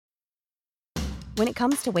When it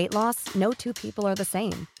comes to weight loss, no two people are the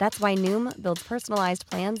same. That's why Noom builds personalized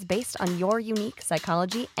plans based on your unique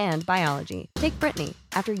psychology and biology. Take Brittany.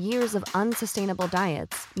 After years of unsustainable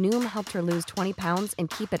diets, Noom helped her lose 20 pounds and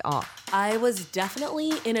keep it off. I was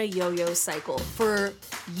definitely in a yo-yo cycle for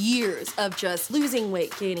years of just losing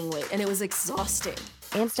weight, gaining weight, and it was exhausting.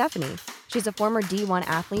 And Stephanie. She's a former D1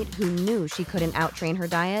 athlete who knew she couldn't outtrain her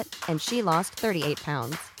diet, and she lost 38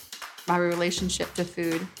 pounds. My relationship to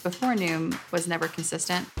food before Noom was never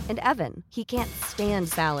consistent. And Evan, he can't stand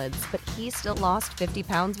salads, but he still lost 50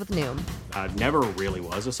 pounds with Noom. I never really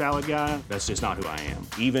was a salad guy. That's just not who I am.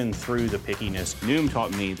 Even through the pickiness, Noom taught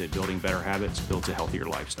me that building better habits builds a healthier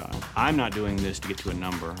lifestyle. I'm not doing this to get to a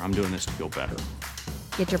number. I'm doing this to feel better.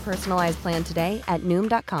 Get your personalized plan today at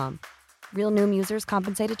Noom.com. Real Noom users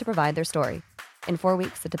compensated to provide their story. In 4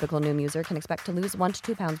 weeks, the typical Noom user can expect to lose 1 to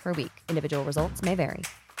 2 pounds per week. Individual results may vary.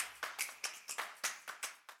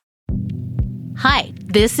 Hi,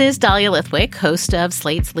 this is Dahlia Lithwick, host of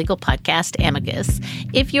Slate's legal podcast, Amicus.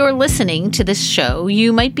 If you're listening to this show,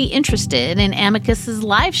 you might be interested in Amicus's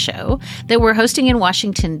live show that we're hosting in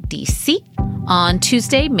Washington, D.C. on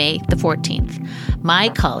Tuesday, May the 14th. My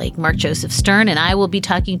colleague, Mark Joseph Stern, and I will be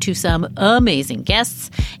talking to some amazing guests,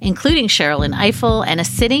 including Sherrilyn Ifill and a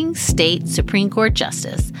sitting state Supreme Court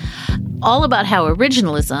justice, all about how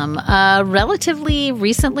originalism, a relatively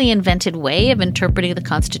recently invented way of interpreting the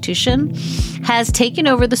Constitution, has taken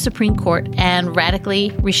over the Supreme Court and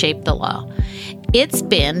radically reshaped the law. It's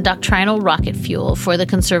been doctrinal rocket fuel for the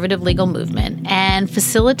conservative legal movement and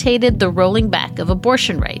facilitated the rolling back of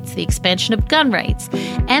abortion rights, the expansion of gun rights,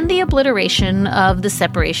 and the obliteration of the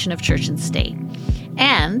separation of church and state.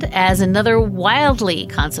 And as another wildly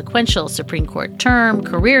consequential Supreme Court term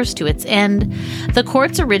careers to its end, the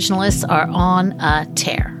court's originalists are on a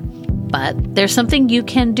tear. But there's something you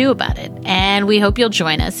can do about it, and we hope you'll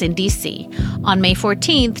join us in D.C. on May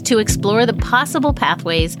 14th to explore the possible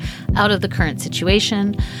pathways out of the current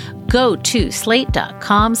situation. Go to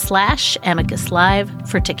slate.com/Amicus Live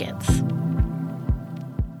for tickets.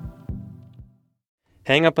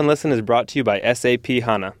 Hang Up and Listen is brought to you by SAP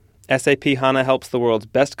HANA. SAP HANA helps the world's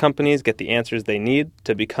best companies get the answers they need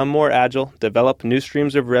to become more agile, develop new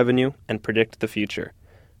streams of revenue, and predict the future.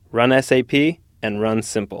 Run SAP and run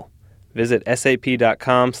simple. Visit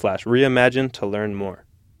sap.com/reimagine to learn more.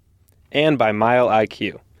 And by Mile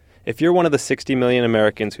IQ. If you're one of the 60 million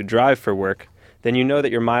Americans who drive for work, then you know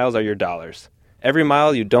that your miles are your dollars. Every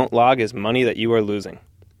mile you don't log is money that you are losing.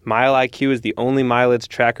 Mile IQ is the only mileage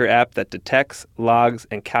tracker app that detects, logs,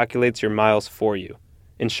 and calculates your miles for you,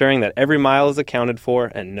 ensuring that every mile is accounted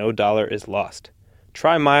for and no dollar is lost.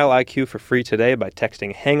 Try Mile IQ for free today by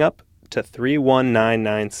texting HANGUP to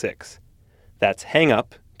 31996. That's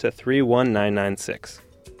HANGUP to 31996.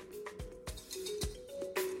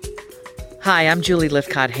 Hi, I'm Julie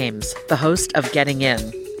Lifcott-Hames, the host of Getting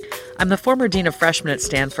In. I'm the former dean of freshmen at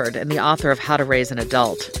Stanford and the author of How to Raise an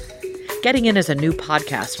Adult. Getting In is a new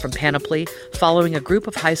podcast from Panoply following a group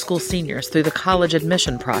of high school seniors through the college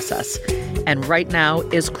admission process. And right now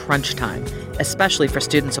is crunch time, especially for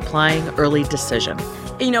students applying early decision.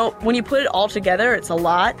 You know, when you put it all together, it's a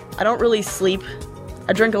lot. I don't really sleep.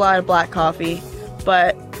 I drink a lot of black coffee.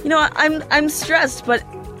 But, you know, I'm stressed, but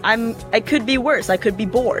I could be worse. I could be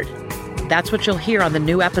bored. That's what you'll hear on the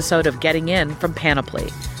new episode of Getting In from Panoply,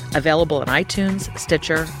 available on iTunes,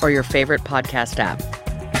 Stitcher, or your favorite podcast app.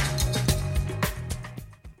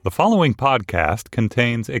 The following podcast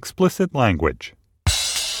contains explicit language.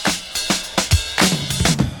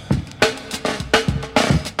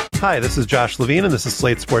 Hi, this is Josh Levine, and this is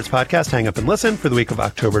Slate's Sports Podcast, Hang Up and Listen, for the week of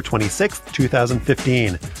October 26th,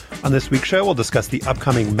 2015. On this week's show, we'll discuss the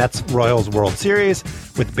upcoming Mets-Royals World Series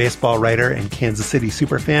with baseball writer and Kansas City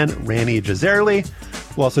superfan Rani Jazzerli.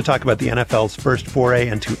 We'll also talk about the NFL's first foray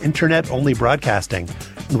into internet-only broadcasting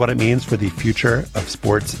and what it means for the future of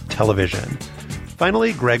sports television.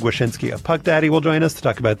 Finally, Greg Wyshynski of Puck Daddy will join us to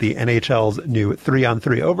talk about the NHL's new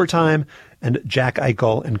 3-on-3 overtime and Jack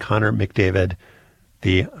Eichel and Connor McDavid,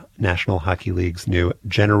 the National Hockey League's new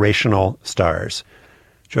generational stars.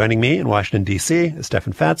 Joining me in Washington, D.C. is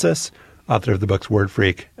Stefan Fatsis, author of the books Word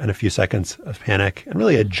Freak and A Few Seconds of Panic, and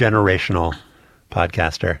really a generational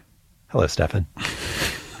podcaster. Hello, Stefan.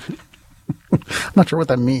 I'm not sure what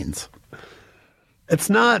that means. It's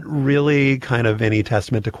not really kind of any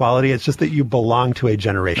testament to quality. It's just that you belong to a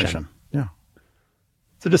generation. Yeah.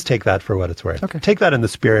 So just take that for what it's worth. Okay. Take that in the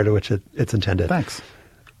spirit in which it's intended. Thanks.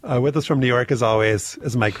 With us from New York, as always,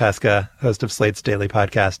 is Mike Pesca, host of Slate's daily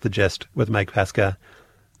podcast, The Gist with Mike Pesca.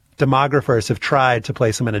 Demographers have tried to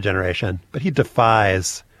place him in a generation, but he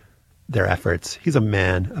defies their efforts. He's a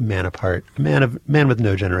man apart, a man with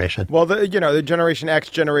no generation. Well, the Generation X,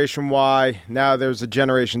 Generation Y, now there's a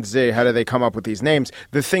Generation Z. How do they come up with these names?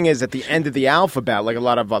 The thing is, at the end of the alphabet, like a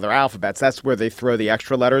lot of other alphabets, that's where they throw the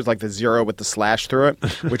extra letters, like the 0 with the slash through it,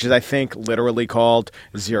 which is, I think, literally called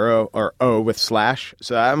 0 or O with slash.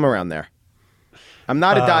 So I'm around there. I'm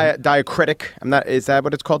not a diacritic. I'm not. Is that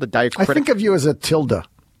what it's called? A diacritic? I think of you as a tilde.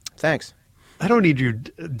 Thanks. I don't need your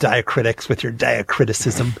diacritics with your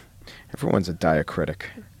diacriticism. Everyone's a diacritic.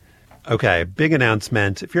 Okay, big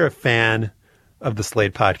announcement. If you're a fan of the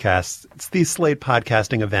Slate podcast, it's the Slate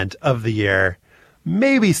podcasting event of the year.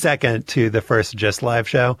 Maybe second to the first Just Live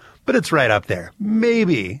show, but it's right up there.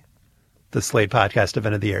 Maybe the Slate podcast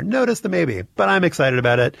event of the year. Notice the maybe, but I'm excited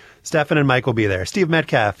about it. Stefan and Mike will be there. Steve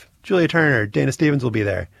Metcalf, Julia Turner, Dana Stevens will be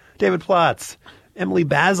there. David Plotz, Emily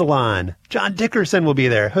Bazelon, John Dickerson will be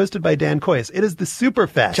there, hosted by Dan Kois. It is the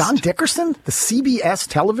Superfest. John Dickerson, the CBS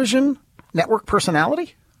television network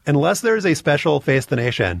personality? Unless there's a special Face the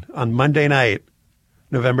Nation on Monday night,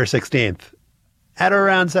 November 16th, at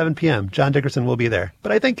around 7 p.m., John Dickerson will be there.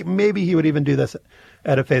 But I think maybe he would even do this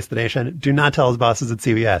at a Face the Nation. Do not tell his bosses at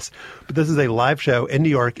CBS. But this is a live show in New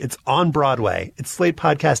York. It's on Broadway. It's Slate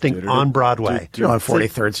podcasting on Broadway. On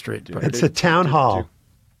 43rd Street. It's a town hall.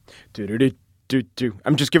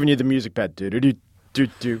 I'm just giving you the music bed.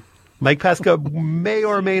 Mike Pesca may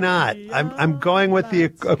or may not. I'm going with the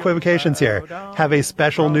equivocations here. Have a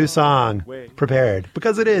special new song prepared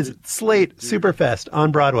because it is Slate Superfest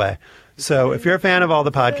on Broadway. So if you're a fan of all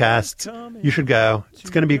the podcasts, you should go. It's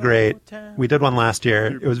going to be great. We did one last year.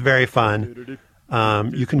 It was very fun.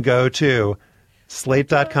 You can go to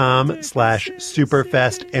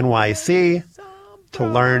slate.com/superfestnyc to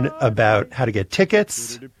learn about how to get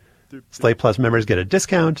tickets. Slate Plus members get a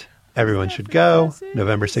discount. Everyone should go.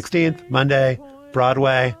 November 16th, Monday,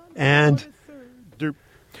 Broadway, and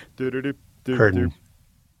curtain.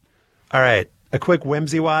 All right, a quick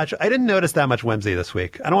whimsy watch. I didn't notice that much whimsy this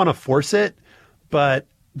week. I don't want to force it, but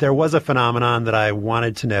there was a phenomenon that I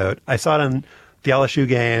wanted to note. I saw it in the LSU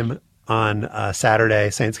game on Saturday,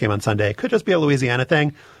 Saints game on Sunday. Could just be a Louisiana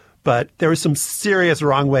thing, but there was some serious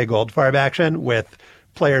wrong way Goldfarb action with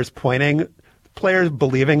players pointing, players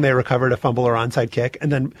believing they recovered a fumble or onside kick,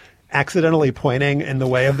 and then accidentally pointing in the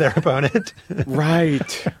way of their opponent.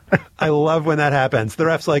 Right. I love when that happens. The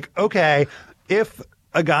ref's like, okay, if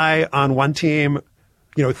a guy on one team,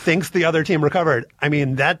 thinks the other team recovered, I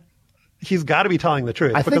mean, that he's got to be telling the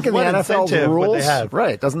truth. I think in the NFL's rules,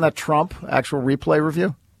 right, doesn't that trump actual replay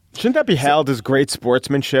review? Shouldn't that be hailed as great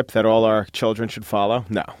sportsmanship that all our children should follow?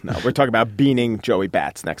 No. We're talking about beaning Joey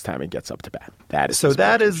Bats next time he gets up to bat. That is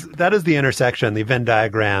that is the intersection, the Venn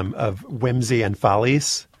diagram of whimsy and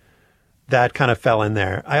follies. That kind of fell in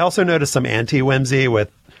there. I also noticed some anti-whimsy with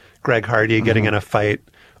Greg Hardy getting in a fight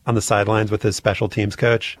on the sidelines with his special teams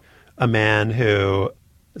coach, a man who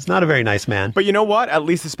is not a very nice man. But you know what? At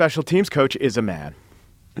least the special teams coach is a man.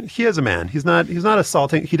 He is a man. He's not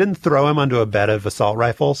assaulting. He didn't throw him onto a bed of assault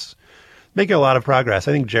rifles. Making a lot of progress.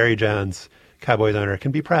 I think Jerry Jones, Cowboys owner,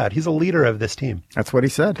 can be proud. He's a leader of this team. That's what he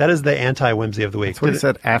said. That is the anti-whimsy of the week. That's what he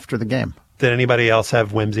said after the game. Did anybody else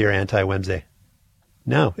have whimsy or anti-whimsy?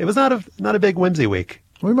 No, it was not a big whimsy week.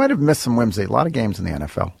 We might have missed some whimsy. A lot of games in the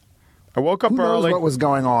NFL. I woke up Who early. knows what was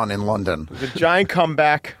going on in London? The giant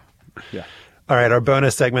comeback. Yeah. All right, our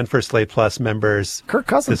bonus segment for Slate Plus members Kirk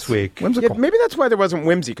Cousins this week. Whimsical. Yeah, maybe that's why there wasn't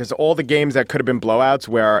whimsy, because all the games that could have been blowouts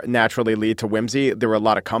where naturally lead to whimsy, there were a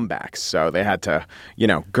lot of comebacks. So they had to,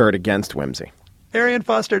 gird against whimsy. Arian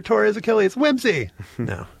Foster tore his Achilles. Whimsy.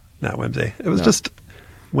 No, not whimsy. It was just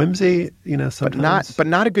whimsy, sometimes. But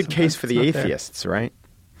not a good case for the atheists, right?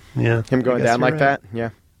 Yeah. Him going down like right. that?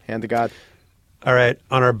 Yeah. Hand to God. All right.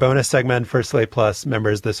 On our bonus segment for Slate Plus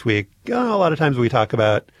members this week, a lot of times we talk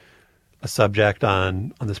about a subject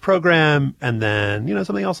on this program, and then,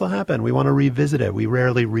 something else will happen. We want to revisit it. We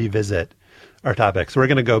rarely revisit our topics. So we're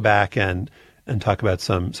going to go back and talk about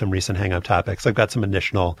some recent hang-up topics. I've got some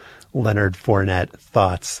additional Leonard Fournette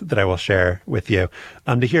thoughts that I will share with you.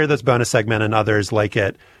 To hear this bonus segment and others like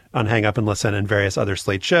it on Hang Up and Listen and various other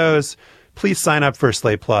Slate shows, please sign up for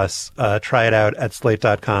Slate Plus. Try it out at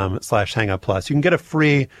slate.com/hangupplus. You can get a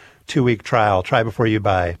free 2-week trial. Try before you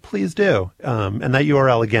buy. Please do. And that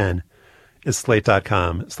URL again is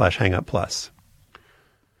slate.com/hangupplus.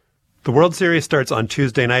 The World Series starts on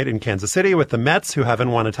Tuesday night in Kansas City with the Mets, who haven't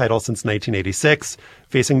won a title since 1986,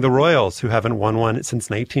 facing the Royals, who haven't won one since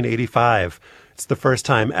 1985. It's the first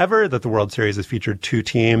time ever that the World Series has featured two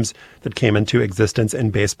teams that came into existence in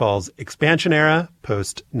baseball's expansion era,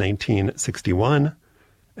 post-1961.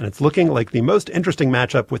 And it's looking like the most interesting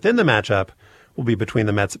matchup within the matchup will be between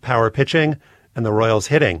the Mets' power pitching and the Royals'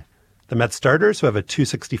 hitting. The Mets starters, who have a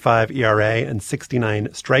 2.65 ERA and 69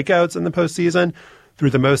 strikeouts in the postseason, threw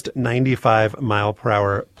the most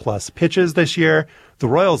 95-mile-per-hour plus pitches this year. The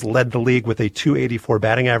Royals led the league with a 284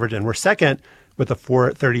 batting average and were second with a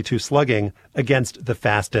 432 slugging against the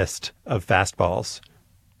fastest of fastballs.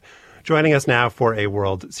 Joining us now for a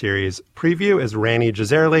World Series preview is Rani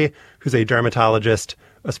Jazerli, who's a dermatologist,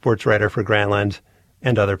 a sports writer for Grantland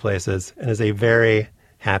and other places, and is a very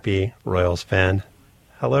happy Royals fan.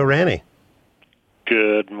 Hello, Rani.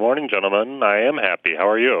 Good morning, gentlemen. I am happy. How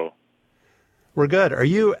are you? We're good. Are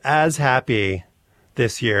you as happy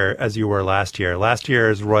this year as you were last year? Last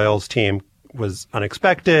year's Royals team was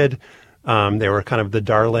unexpected. They were kind of the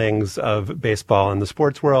darlings of baseball in the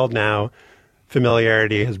sports world. Now,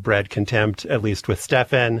 familiarity has bred contempt, at least with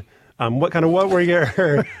Stefan. What were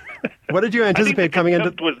your... What did you anticipate coming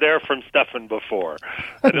into? Was there from Stefan before?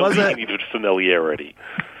 I don't think he needed familiarity.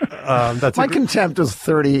 My contempt is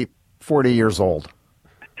 30, 40 years old.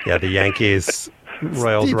 Yeah, the Yankees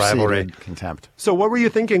Royals rivalry. Contempt. So what were you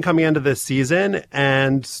thinking coming into this season,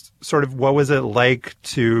 and sort of what was it like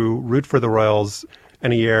to root for the Royals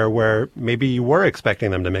in a year where maybe you were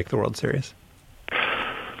expecting them to make the World Series?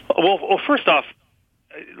 Well, first off,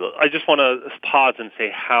 I just want to pause and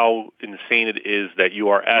say how insane it is that you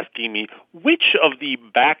are asking me which of the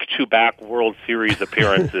back-to-back World Series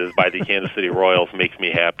appearances by the Kansas City Royals makes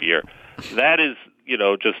me happier. That is,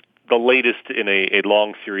 just the latest in a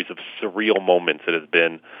long series of surreal moments it has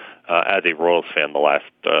been as a Royals fan the last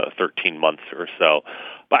 13 months or so.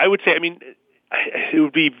 But I would say, it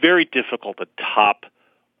would be very difficult to top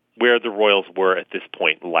where the Royals were at this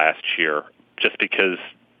point last year, just because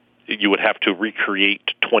you would have to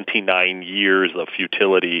recreate 29 years of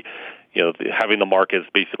futility, having the mark as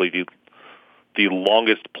basically the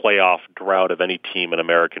longest playoff drought of any team in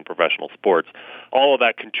American professional sports. All of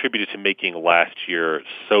that contributed to making last year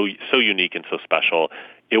so unique and so special.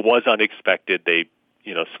 It was unexpected. They,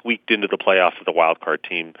 squeaked into the playoffs as a wild card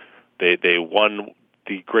team. They won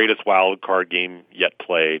the greatest wild card game yet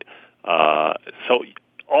played. So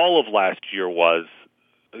all of last year was,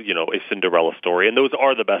 a Cinderella story, and those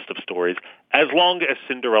are the best of stories, as long as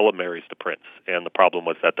Cinderella marries the prince. And the problem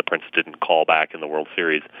was that the prince didn't call back in the World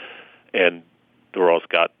Series, and the Royals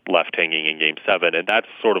got left hanging in Game 7, and that's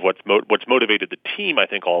sort of what's motivated the team, I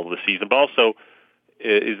think, all of the season, but also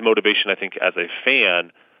is motivation, I think, as a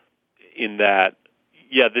fan, in that,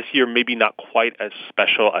 this year maybe not quite as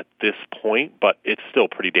special at this point, but it's still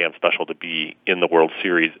pretty damn special to be in the World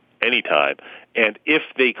Series anytime. And if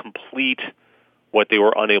they complete what they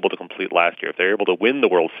were unable to complete last year, if they're able to win the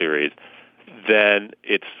World Series, then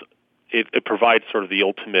it provides sort of the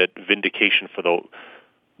ultimate vindication for the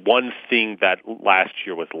one thing that last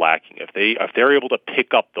year was lacking. If they're able to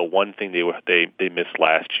pick up the one thing they missed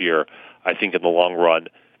last year, I think in the long run,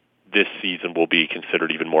 this season will be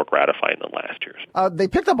considered even more gratifying than last year's. They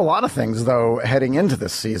picked up a lot of things, though, heading into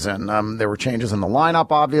this season. There were changes in the lineup,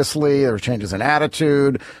 obviously. There were changes in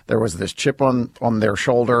attitude. There was this chip on their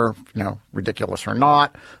shoulder, ridiculous or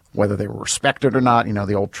not, whether they were respected or not.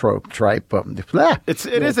 The old tripe.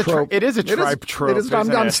 It is a tripe trope.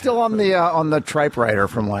 I'm still on the tripe writer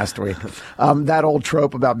from last week. That old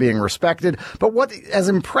trope about being respected. But what has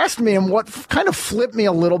impressed me and what kind of flipped me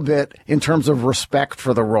a little bit in terms of respect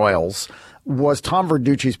for the Royals was Tom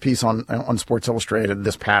Verducci's piece on Sports Illustrated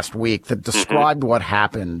this past week that described what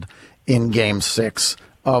happened in Game 6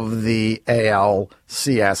 of the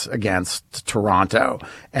ALCS against Toronto,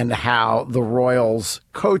 and how the Royals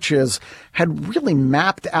coaches had really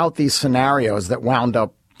mapped out these scenarios that wound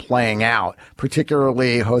up playing out,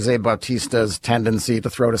 particularly Jose Bautista's tendency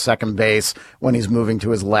to throw to second base when he's moving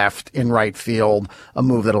to his left in right field, a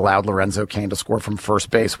move that allowed Lorenzo Cain to score from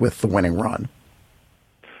first base with the winning run.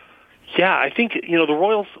 Yeah, I think, the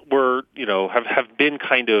Royals were, have been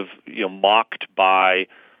kind of, mocked by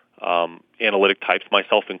analytic types,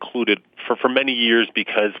 myself included, for many years,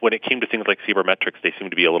 because when it came to things like sabermetrics, they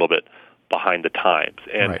seemed to be a little bit behind the times.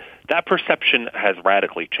 And that perception has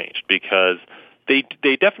radically changed, because they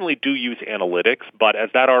definitely do use analytics, but as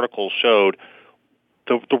that article showed,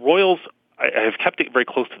 the Royals have kept it very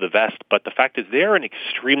close to the vest, but the fact is they're an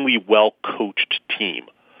extremely well-coached team.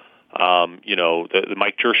 The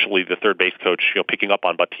Mike Jerschley, the third base coach, picking up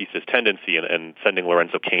on Bautista's tendency and sending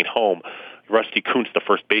Lorenzo Cain home. Rusty Kuntz, the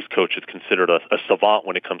first base coach, is considered a savant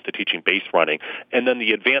when it comes to teaching base running. And then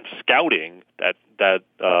the advanced scouting that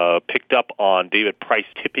picked up on David Price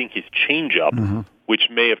tipping his changeup, which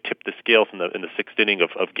may have tipped the scales in the sixth inning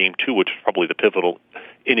of Game 2, which is probably the pivotal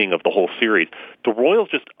inning of the whole series. The Royals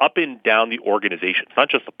just up and down the organization, it's not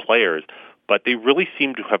just the players, but they really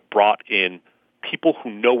seem to have brought in people who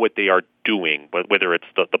know what they are doing, whether it's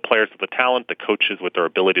the players with the talent, the coaches with their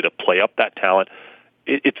ability to play up that talent.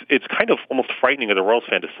 It's kind of almost frightening as a Royals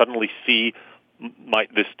fan to suddenly see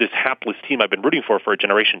this hapless team I've been rooting for a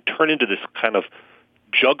generation turn into this kind of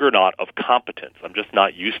juggernaut of competence. I'm just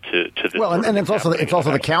not used to this. Well, and it's also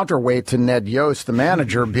the counterweight to Ned Yost, the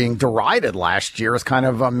manager, being derided last year as kind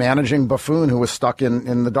of a managing buffoon who was stuck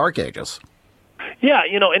in the dark ages. Yeah,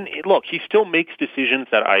 and look, he still makes decisions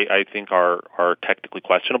that I think are technically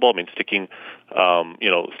questionable. I mean, sticking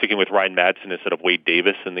with Ryan Madsen instead of Wade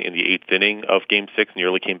Davis in the eighth inning of Game 6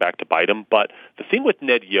 nearly came back to bite him. But the thing with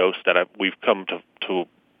Ned Yost that we've come to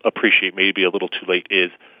appreciate maybe a little too late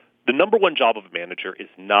is the number one job of a manager is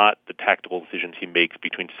not the tactical decisions he makes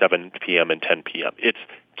between 7 p.m. and 10 p.m. It's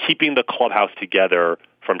keeping the clubhouse together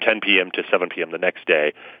from 10 p.m. to 7 p.m. the next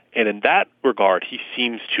day. And in that regard, he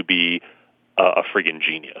seems to be a friggin'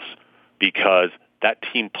 genius, because that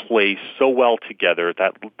team plays so well together,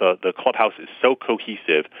 that the clubhouse is so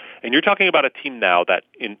cohesive. And you're talking about a team now that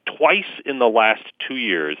twice in the last 2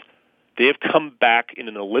 years, they have come back in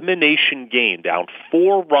an elimination game down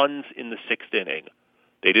 4 runs in the 6th inning.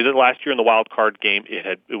 They did it last year in the wild card game.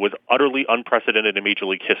 It was utterly unprecedented in Major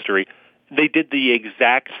League history. They did the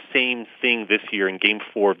exact same thing this year in Game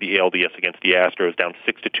 4 of the ALDS against the Astros, down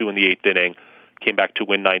 6-2 in the 8th inning, came back to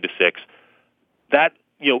win 9-6. That,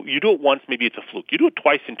 you do it once, maybe it's a fluke. You do it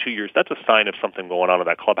twice in 2 years, that's a sign of something going on in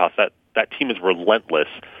that clubhouse. That team is relentless.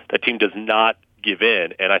 That team does not give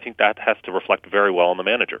in, and I think that has to reflect very well on the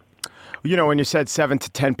manager. When you said 7 to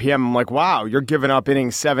 10 p.m., I'm like, wow, you're giving up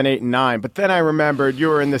innings 7, 8, and 9. But then I remembered you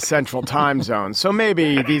were in the central time zone, so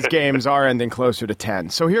maybe these games are ending closer to 10.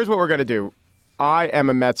 So here's what we're going to do. I am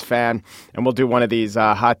a Mets fan, and we'll do one of these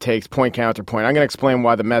hot takes, point, counterpoint. I'm going to explain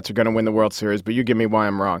why the Mets are going to win the World Series, but you give me why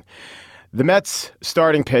I'm wrong. The Mets'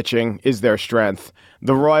 starting pitching is their strength.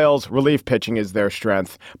 The Royals' relief pitching is their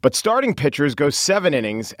strength. But starting pitchers go 7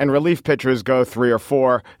 innings, and relief pitchers go 3 or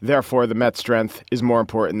 4. Therefore, the Mets' strength is more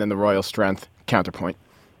important than the Royals' strength. Counterpoint.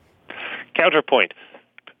 Counterpoint.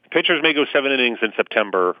 Pitchers may go 7 innings in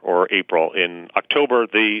September or April. In October,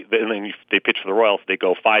 they pitch for the Royals. They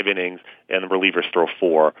go 5 innings, and the relievers throw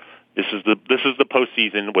 4. This is the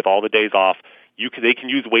postseason with all the days off. They can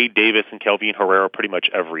use Wade Davis and Kelvin Herrera pretty much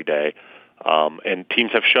every day. And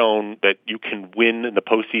teams have shown that you can win in the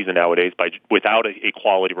postseason nowadays without a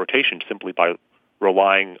quality rotation, simply by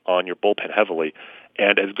relying on your bullpen heavily.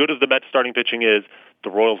 And as good as the Mets starting pitching is, the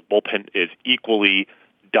Royals bullpen is equally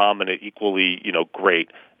dominant, equally great.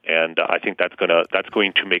 And I think that's going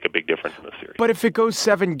to make a big difference in this series. But if it goes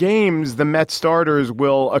 7 games, the Mets starters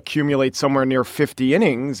will accumulate somewhere near 50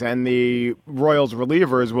 innings, and the Royals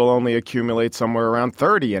relievers will only accumulate somewhere around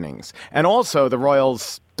 30 innings. And also, the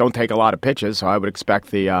Royals don't take a lot of pitches, so I would expect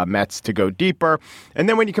the Mets to go deeper. And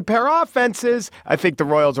then when you compare offenses, I think the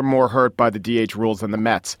Royals are more hurt by the DH rules than the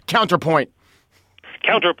Mets. Counterpoint.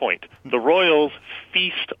 The Royals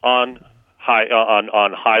feast on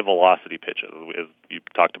high velocity pitches, as you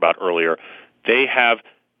talked about earlier. They have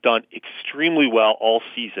done extremely well all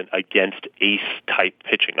season against ace-type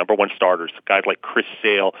pitching. Number 1 starters, guys like Chris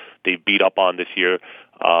Sale, they've beat up on this year.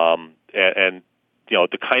 And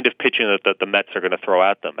the kind of pitching that the Mets are going to throw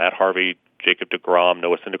at them, Matt Harvey, Jacob deGrom,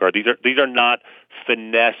 Noah Syndergaard, these are not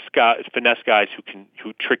finesse guys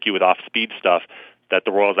who trick you with off-speed stuff that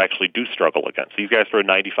the Royals actually do struggle against. These guys throw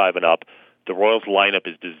 95 and up. The Royals lineup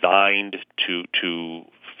is designed to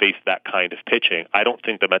face that kind of pitching. I don't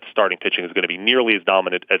think the Mets starting pitching is going to be nearly as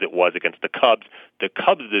dominant as it was against the Cubs. The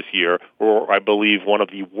Cubs this year were, I believe, one of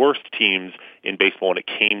the worst teams in baseball when it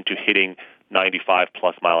came to hitting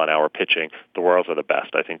 95-plus mile-an-hour pitching. The Royals are the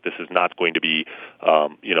best. I think this is not going to be,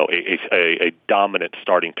 a dominant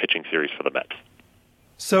starting pitching series for the Mets.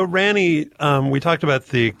 So, Ranny, we talked about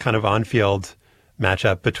the kind of on-field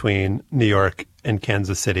matchup between New York and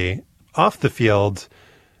Kansas City. Off the field,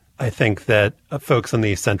 I think that folks in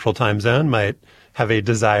the Central Time Zone might have a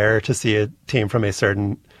desire to see a team from a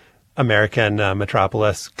certain American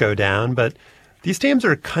metropolis go down. But these teams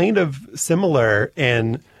are kind of similar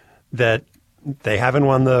in that they haven't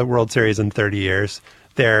won the World Series in 30 years.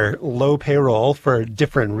 They're low payroll for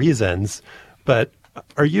different reasons. But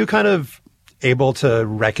are you kind of able to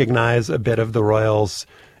recognize a bit of the Royals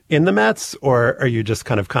in the Mets, or are you just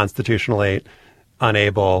kind of constitutionally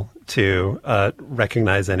unable to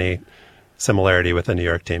recognize any similarity with the New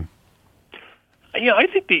York team? I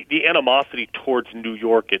think the animosity towards New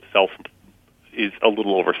York itself is a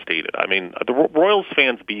little overstated. I mean, the Royals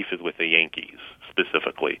fans' beef is with the Yankees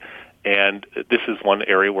specifically, and this is one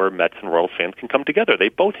area where Mets and Royals fans can come together. They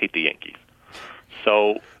both hate the Yankees.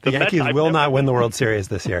 So the Yankees will not win the World Series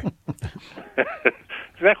this year.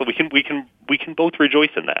 exactly. We can both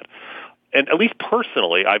rejoice in that. And at least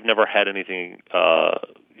personally, I've never had anything,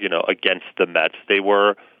 against the Mets. They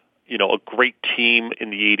were, a great team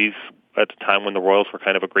in the 80s at the time when the Royals were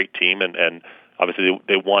kind of a great team, and obviously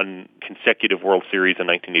they won consecutive World Series in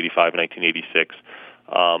 1985 and 1986.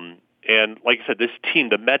 And like I said, this team,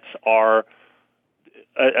 the Mets are,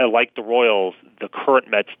 like the Royals, the current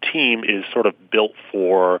Mets team is sort of built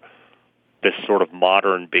for this sort of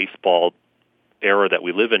modern baseball era that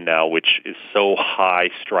we live in now, which is so high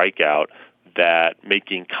strikeout that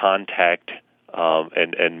making contact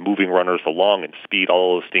and moving runners along and speed,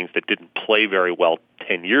 all those things that didn't play very well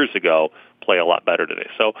 10 years ago, play a lot better today.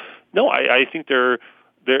 So, no, I think there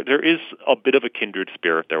is a bit of a kindred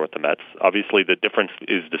spirit there with the Mets. Obviously, the difference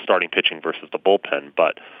is the starting pitching versus the bullpen,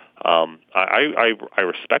 but I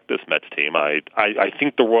respect this Mets team. I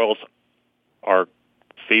think the Royals are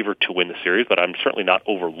favored to win the series, but I'm certainly not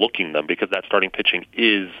overlooking them because that starting pitching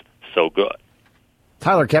is so good.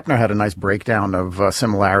 Tyler Kepner had a nice breakdown of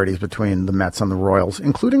similarities between the Mets and the Royals,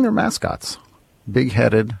 including their mascots.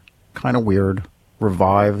 Big-headed, kind of weird,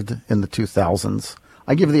 revived in the 2000s.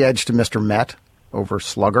 I give the edge to Mr. Met over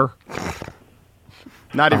Slugger.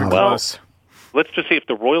 Not even close. Let's just say if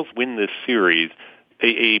the Royals win this series,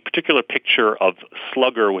 a particular picture of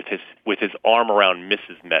Slugger with his arm around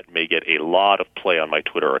Mrs. Met may get a lot of play on my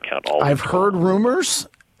Twitter account. I've heard rumors,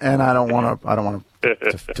 and I don't want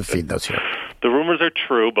to feed those here. The rumors are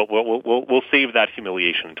true, but we'll save that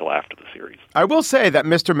humiliation until after the series. I will say that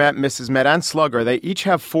Mr. Met, Mrs. Met, and Slugger, they each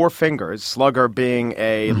have 4 fingers. Slugger being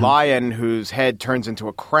a lion whose head turns into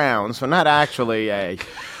a crown, so not actually a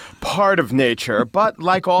part of nature, but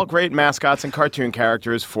like all great mascots and cartoon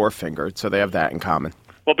characters, 4-fingered, so they have that in common.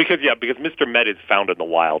 Well, because Mr. Met is found in the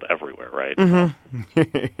wild everywhere, right? Mm-hmm.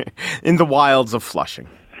 In the wilds of Flushing.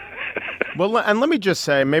 Well, and let me just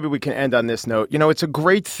say, maybe we can end on this note. It's a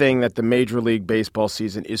great thing that the Major League Baseball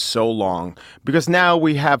season is so long because now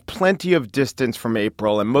we have plenty of distance from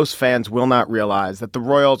April, and most fans will not realize that the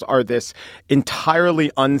Royals are this entirely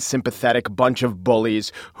unsympathetic bunch of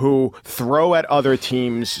bullies who throw at other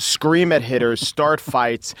teams, scream at hitters, start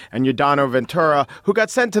fights, and Yordano Ventura, who got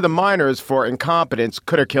sent to the minors for incompetence,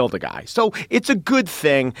 could have killed a guy. So it's a good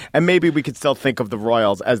thing, and maybe we could still think of the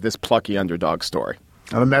Royals as this plucky underdog story.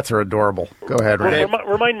 Oh, the Mets are adorable. Go ahead, Ray.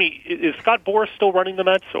 Remind me, is Scott Boras still running the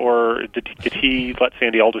Mets, or did he let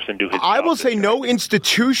Sandy Alderson do his job? I will say no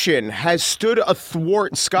institution has stood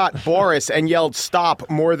athwart Scott Boras and yelled stop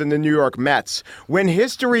more than the New York Mets. When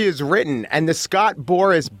history is written and the Scott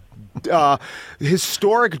Boras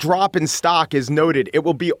historic drop in stock is noted, it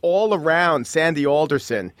will be all around Sandy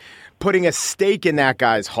Alderson putting a stake in that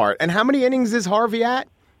guy's heart. And how many innings is Harvey at?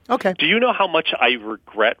 Okay. Do you know how much I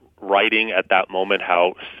regret writing at that moment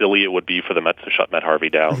how silly it would be for the Mets to shut Matt Harvey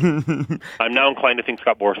down? I'm now inclined to think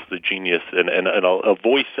Scott Boras is a genius and a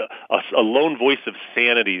voice, a lone voice of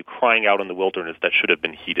sanity crying out in the wilderness that should have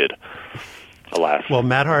been heeded. Alas. Well,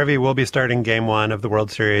 Matt Harvey will be starting Game 1 of the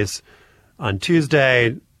World Series on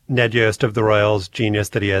Tuesday. Ned Yost of the Royals, genius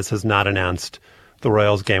that he is, has not announced the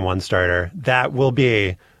Royals Game 1 starter. That will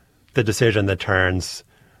be the decision that turns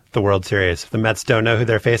the World Series. If the Mets don't know who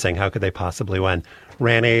they're facing, how could they possibly win?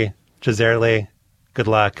 Randy Jazerli, good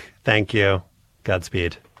luck. Thank you.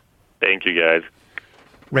 Godspeed. Thank you, guys.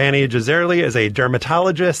 Randy Jazerli is a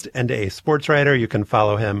dermatologist and a sports writer. You can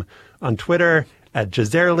follow him on Twitter at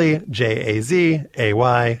Jazerli,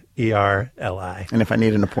 Jazayerli. And if I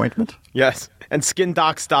need an appointment? Yes. And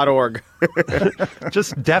skindocs.org.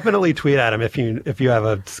 Just definitely tweet at him if you have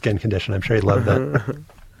a skin condition. I'm sure he'd love that.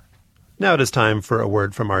 Now it is time for a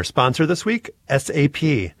word from our sponsor this week,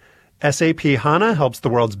 SAP. SAP HANA helps the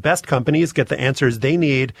world's best companies get the answers they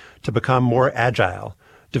need to become more agile,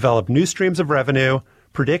 develop new streams of revenue,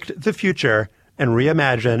 predict the future, and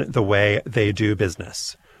reimagine the way they do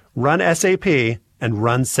business. Run SAP and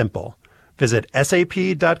run simple. Visit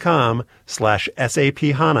sap.com/SAP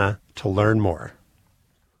HANA to learn more.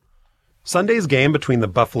 Sunday's game between the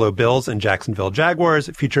Buffalo Bills and Jacksonville Jaguars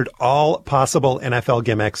featured all possible NFL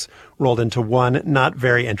gimmicks rolled into one not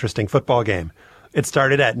very interesting football game. It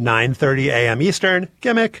started at 9:30 a.m. Eastern,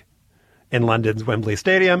 gimmick, in London's Wembley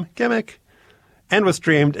Stadium, gimmick, and was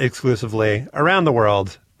streamed exclusively around the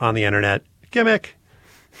world on the internet, gimmick,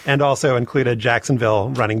 and also included Jacksonville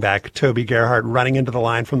running back Toby Gerhart running into the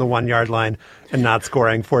line from the 1-yard line and not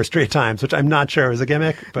scoring 4 straight times, which I'm not sure was a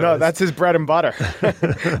gimmick. But no, that's his bread and butter.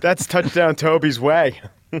 That's touchdown Toby's way.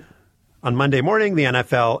 On Monday morning, the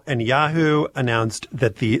NFL and Yahoo announced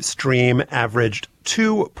that the stream averaged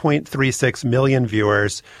 2.36 million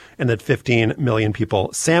viewers and that 15 million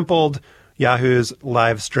people sampled Yahoo's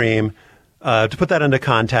live stream. To put that into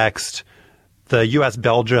context, the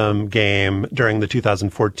U.S.-Belgium game during the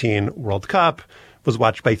 2014 World Cup was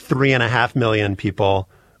watched by 3.5 million people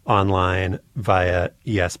online via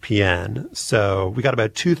ESPN. So we got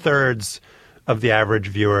about 2/3 of the average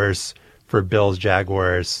viewers for Bills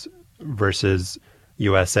Jaguars versus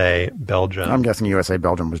USA Belgium. I'm guessing USA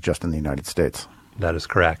Belgium was just in the United States. That is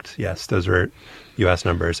correct. Yes, those were U.S.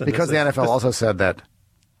 numbers. And because the NFL also said that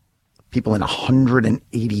people in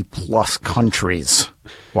 180 plus countries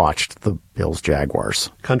watched the Bills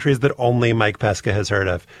Jaguars. Countries that only Mike Pesca has heard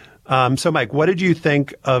of. So, Mike, what did you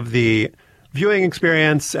think of the viewing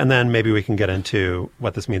experience? And then maybe we can get into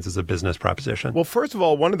what this means as a business proposition. Well, first of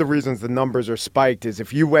all, one of the reasons the numbers are spiked is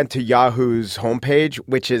if you went to Yahoo's homepage,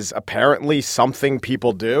 which is apparently something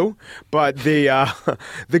people do, but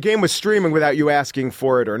the game was streaming without you asking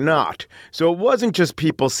for it or not. So it wasn't just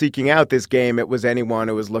people seeking out this game. It was anyone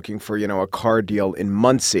who was looking for, a car deal in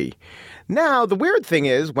Muncie. Now, the weird thing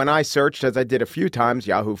is, when I searched, as I did a few times,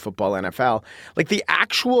 Yahoo Football NFL, the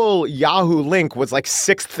actual Yahoo link was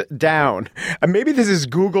 6th down. And maybe this is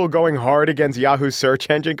Google going hard against Yahoo's search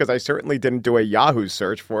engine, because I certainly didn't do a Yahoo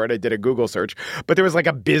search for it. I did a Google search. But there was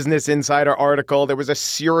a Business Insider article. There was a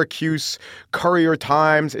Syracuse Courier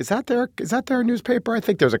Times. Is that their newspaper? I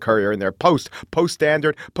think there's a Courier in there. Post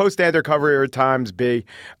Standard, Courier Times B,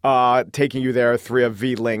 taking you there,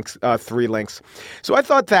 three links. So I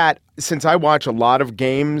thought that since I watch a lot of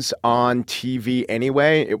games on TV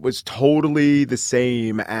anyway, it was totally the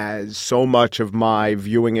same as so much of my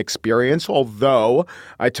viewing experience, although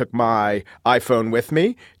I took my iPhone with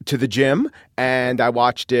me to the gym and I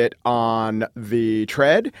watched it on the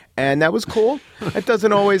tread, and that was cool. It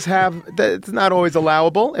doesn't always it's not always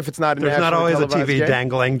allowable if it's not a There's not always a TV game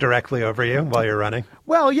dangling directly over you while you're running.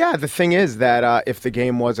 Well, yeah, the thing is that if the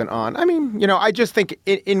game wasn't on, I just think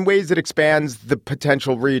in ways it expands the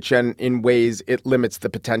potential reach and in ways it limits the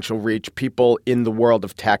potential reach. People in the world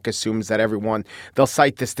of tech assumes that they'll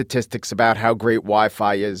cite the statistics about how great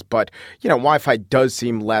Wi-Fi is, but, Wi-Fi does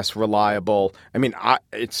seem less reliable.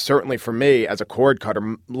 It's certainly for me as a cord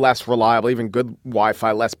cutter, less reliable, even good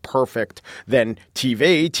Wi-Fi, less perfect than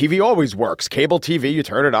TV. TV always works. Cable TV, you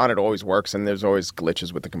turn it on, it always works, and there's always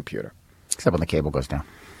glitches with the computer. Except when the cable goes down.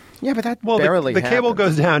 Yeah, but that barely the cable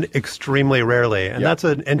goes down extremely rarely. And that's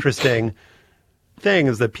an interesting thing,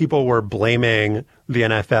 is that people were blaming the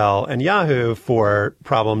NFL and Yahoo for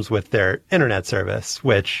problems with their internet service,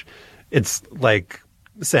 which it's like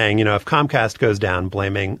saying, if Comcast goes down,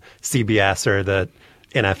 blaming CBS or the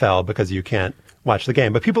NFL because you can't watch the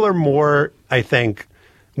game. But people are more, I think,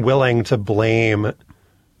 willing to blame,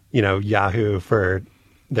 Yahoo for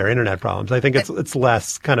their internet problems. I think it's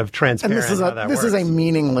less kind of transparent. And this is a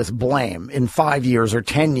meaningless blame. In 5 years or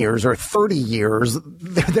 10 years or 30 years,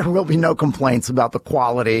 there will be no complaints about the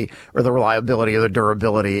quality or the reliability or the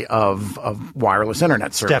durability of wireless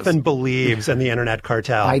internet service. Stefan believes in the internet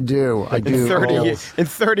cartel. I do. In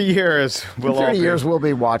 30 years, we'll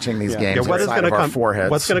be watching these games outside of our foreheads.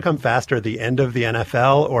 What's going to come faster, the end of the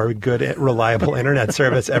NFL or good, reliable internet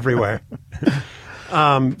service everywhere?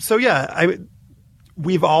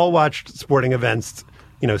 We've all watched sporting events,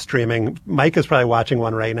 streaming. Mike is probably watching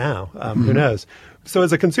one right now. Who knows? So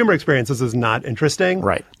as a consumer experience, this is not interesting.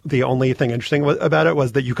 Right. The only thing interesting about it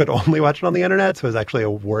was that you could only watch it on the internet. So it was actually a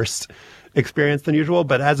worse experience than usual.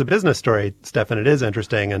 But as a business story, Stefan, it is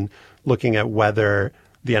interesting. And looking at whether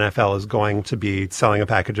the NFL is going to be selling a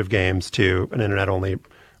package of games to an internet-only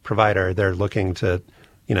provider, they're looking to,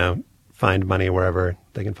 find money wherever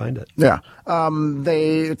they can find it. Yeah.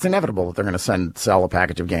 It's inevitable that they're going to sell a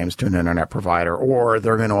package of games to an internet provider, or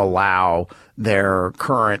they're going to allow their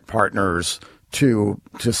current partners to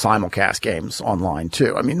simulcast games online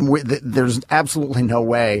too. There's absolutely no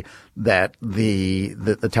way that the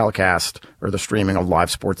telecast or the streaming of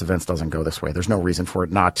live sports events doesn't go this way. There's no reason for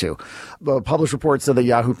it not to. The published report said that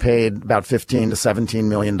Yahoo paid about $15 to $17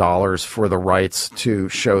 million for the rights to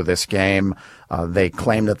show this game. They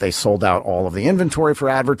claim that they sold out all of the inventory for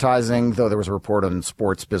advertising, though there was a report on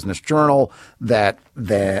Sports Business Journal that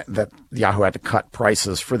Yahoo had to cut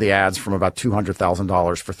prices for the ads from about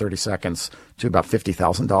 $200,000 for 30 seconds to about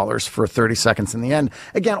 $50,000 for 30 seconds in the end.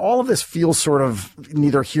 Again, all of this feels sort of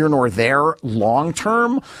neither here nor there long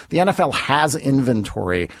term. The NFL has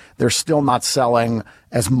inventory. They're still not selling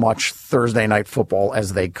as much Thursday night football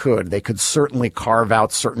as they could. They could certainly carve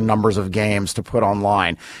out certain numbers of games to put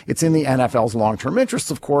online. It's in the NFL's long-term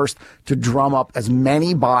interests, of course, to drum up as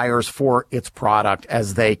many buyers for its product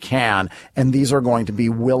as they can. And these are going to be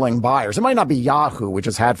willing buyers. It might not be Yahoo, which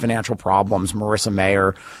has had financial problems. Marissa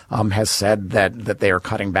Mayer has said that they are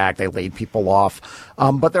cutting back. They laid people off.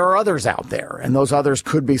 But there are others out there. And those others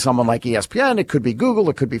could be someone like ESPN. It could be Google.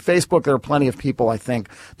 It could be Facebook. There are plenty of people, I think,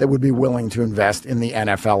 that would be willing to invest in the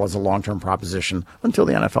NFL as a long-term proposition until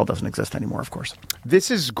the NFL doesn't exist anymore, of course.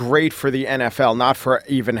 This is great for the NFL, not for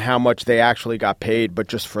even how much they actually got paid, but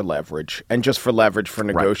just for leverage and just for leverage for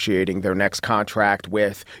negotiating their next contract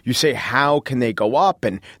with. You say, how can they go up?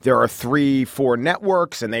 And there are 3-4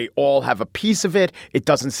 networks and they all have a piece of it. It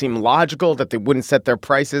doesn't seem logical that they wouldn't set their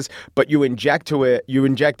prices, but you inject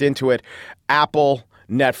into it Apple,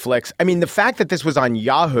 Netflix. I mean, the fact that this was on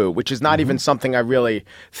Yahoo, which is not even something I really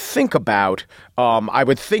think about, I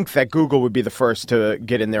would think that Google would be the first to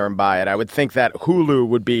get in there and buy it. I would think that Hulu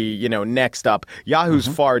would be, next up. Yahoo's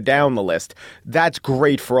far down the list. That's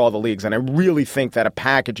great for all the leagues. And I really think that a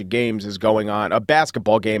package of games is going on,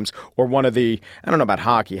 basketball games, or one of the, I don't know about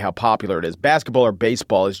hockey, how popular it is. Basketball or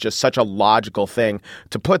baseball is just such a logical thing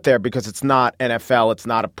to put there because it's not NFL. It's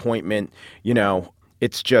not appointment.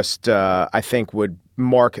 It's just, I think, would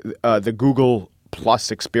mark the Google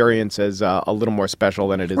Plus experience as a little more special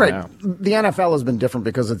than it is now. The NFL has been different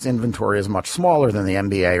because its inventory is much smaller than the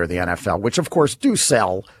NBA or the NFL, which, of course, do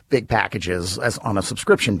sell big packages as on a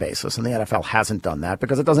subscription basis. And the NFL hasn't done that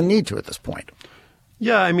because it doesn't need to at this point.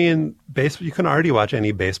 Yeah, I mean, you can already watch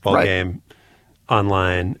any baseball game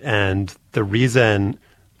online. And the reason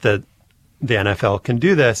that the NFL can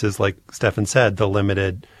do this is, like Stefan said, the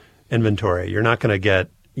limited inventory. You're not going to get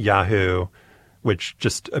Yahoo, which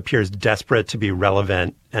just appears desperate to be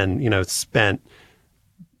relevant and, spent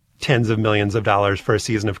tens of millions of dollars for a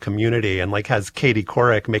season of Community and has Katie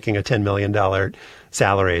Couric making a $10 million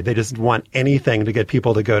salary. They just want anything to get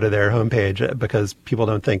people to go to their homepage because people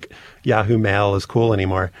don't think Yahoo Mail is cool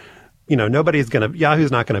anymore.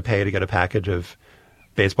 Yahoo's not going to pay to get a package of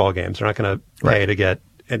baseball games. They're not going to pay to get,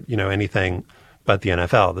 anything but the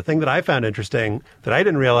NFL. The thing that I found interesting that I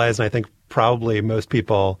didn't realize, and I think probably most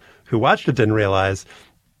people who watched it didn't realize,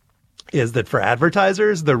 is that for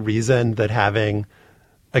advertisers, the reason that having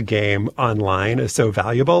a game online is so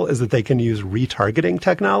valuable is that they can use retargeting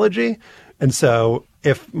technology. And so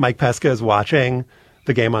if Mike Pesca is watching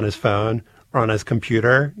the game on his phone or on his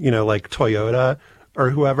computer, like Toyota or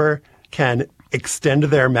whoever can extend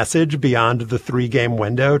their message beyond the 3-game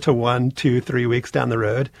window to 1, 2, 3 weeks down the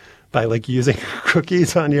road by using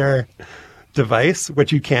cookies on your device,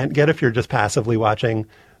 which you can't get if you're just passively watching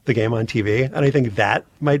the game on TV. And I think that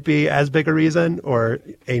might be as big a reason or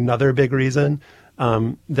another big reason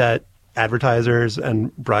that advertisers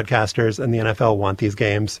and broadcasters and the NFL want these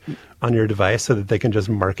games on your device so that they can just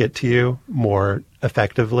market to you more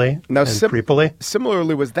effectively and creepily.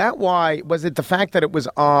 Similarly, was it the fact that it was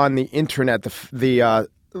on the internet, the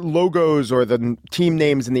logos or the team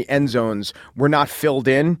names in the end zones were not filled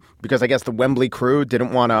in because I guess the Wembley crew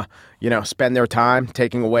didn't want to, spend their time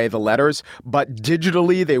taking away the letters, but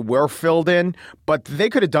digitally they were filled in, but they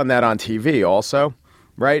could have done that on TV also,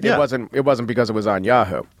 right? Yeah. It wasn't because it was on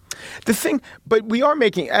Yahoo. But we are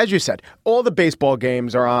making, as you said, all the baseball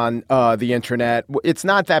games are on the internet. It's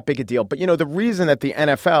not that big a deal. But, the reason that the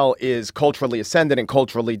NFL is culturally ascendant and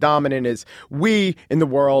culturally dominant is we in the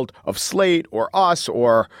world of Slate or us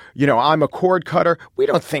or, I'm a cord cutter. We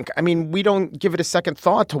don't give it a second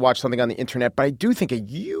thought to watch something on the internet. But I do think a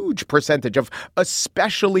huge percentage of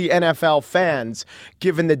especially NFL fans,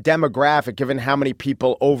 given the demographic, given how many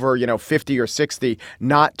people over, 50 or 60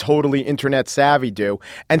 not totally internet savvy do.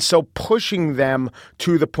 And so pushing them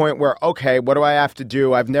to the point where, okay, what do I have to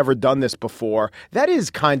do? I've never done this before. That is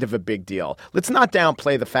kind of a big deal. Let's not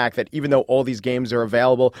downplay the fact that even though all these games are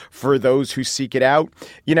available for those who seek it out,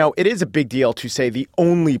 it is a big deal to say the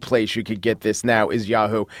only place you could get this now is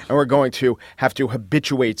Yahoo. And we're going to have to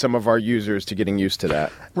habituate some of our users to getting used to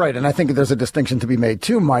that. Right. And I think there's a distinction to be made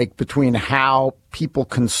too, Mike, between how people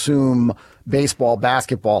consume baseball,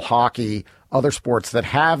 basketball, hockey, other sports that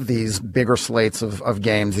have these bigger slates of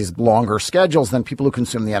games, these longer schedules than people who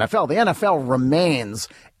consume the NFL. The NFL remains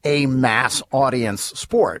a mass audience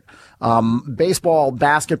sport. Baseball,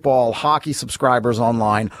 basketball, hockey subscribers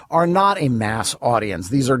online are not a mass audience.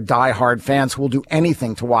 These are diehard fans who will do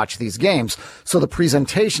anything to watch these games. So the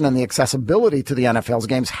presentation and the accessibility to the NFL's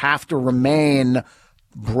games have to remain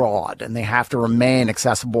broad and they have to remain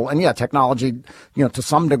accessible. And technology, to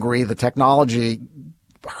some degree, the technology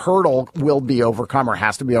hurdle will be overcome or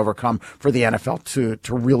has to be overcome for the NFL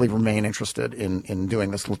to really remain interested in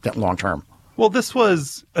doing this long term. Well, this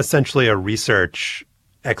was essentially a research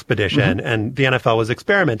expedition, and the NFL was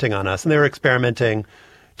experimenting on us, and they were experimenting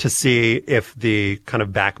to see if the kind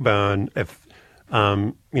of backbone, if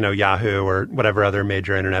Yahoo or whatever other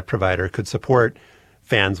major internet provider could support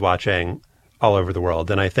fans watching all over the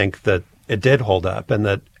world. And I think that it did hold up, and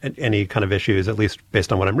that any kind of issues, at least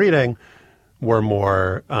based on what I'm reading, were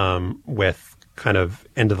more with kind of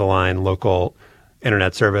end-of-the-line local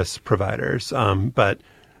internet service providers. But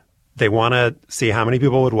they want to see how many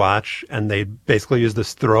people would watch, and they basically use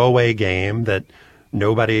this throwaway game that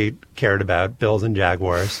nobody cared about, Bills and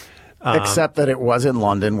Jaguars. Except that it was in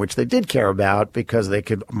London, which they did care about because they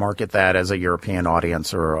could market that as a European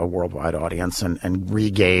audience or a worldwide audience and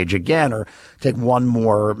re-gauge again or take one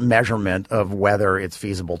more measurement of whether it's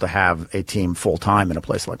feasible to have a team full-time in a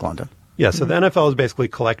place like London. Yeah, so the NFL is basically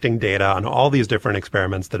collecting data on all these different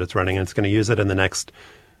experiments that it's running, and it's going to use it in the next,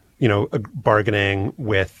 bargaining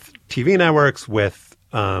with TV networks, with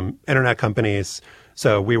internet companies.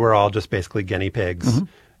 So we were all just basically guinea pigs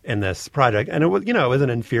in this project. And it was, it was an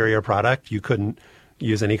inferior product. You couldn't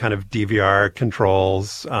use any kind of DVR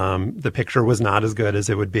controls. The picture was not as good as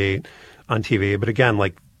it would be on TV. But again,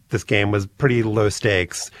 this game was pretty low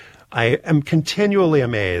stakes. I am continually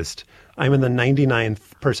amazed. I'm in the 99th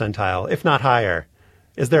percentile, if not higher.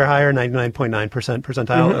 Is there a higher 99.9%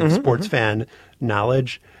 percentile of sports fan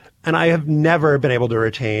knowledge? And I have never been able to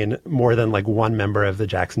retain more than one member of the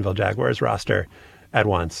Jacksonville Jaguars roster at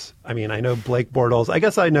once. I mean, I know Blake Bortles. I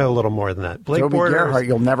guess I know a little more than that. Toby Gerhart,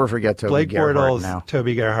 you'll never forget Toby Gerhart Bortles, now.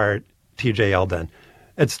 Toby Gerhart, TJ Yeldon.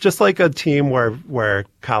 It's just like a team where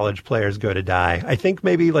college players go to die. I think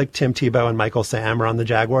maybe Tim Tebow and Michael Sam are on the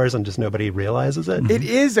Jaguars and just nobody realizes it. It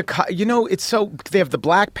is it's so, they have the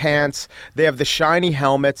black pants, they have the shiny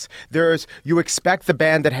helmets. You expect the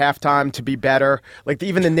band at halftime to be better.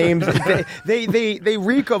 Even the names, they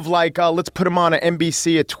reek of let's put them on an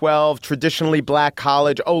NBC at 12, traditionally black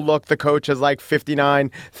college. Oh, look, the coach has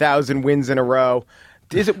 59,000 wins in a row.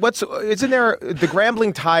 Isn't there the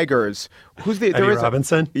Grambling Tigers? Who's the Eddie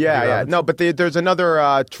Robinson? Yeah. Robinson. No, but there's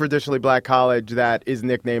another traditionally black college that is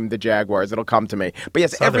nicknamed the Jaguars. It'll come to me. But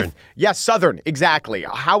yes, Southern. Southern, exactly.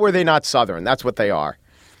 How are they not Southern? That's what they are.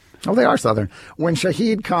 Oh, they are Southern. When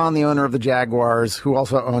Shahid Khan, the owner of the Jaguars, who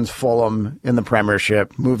also owns Fulham in the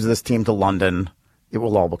Premiership, moves this team to London, it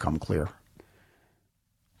will all become clear.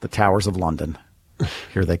 The Towers of London.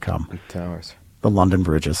 Here they come. The Towers. The London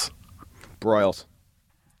Bridges. Broyles.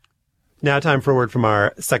 Now time for a word from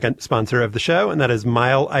our second sponsor of the show, and that is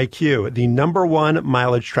Mile IQ, the #1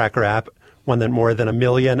 mileage tracker app, one that more than 1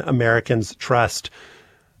 million Americans trust.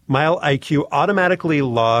 Mile IQ automatically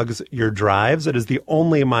logs your drives. It is the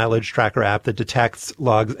only mileage tracker app that detects,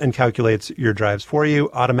 logs, and calculates your drives for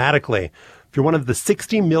you automatically. If you're one of the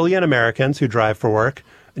 60 million Americans who drive for work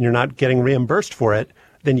and you're not getting reimbursed for it,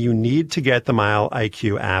 then you need to get the Mile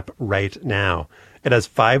IQ app right now. It has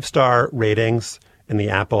 5-star ratings in the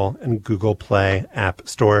Apple and Google Play app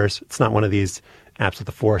stores. It's not one of these apps with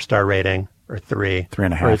a 4-star rating or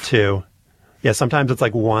 3.5 or a 2. Yeah, sometimes it's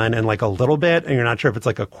 1 and a little bit, and you're not sure if it's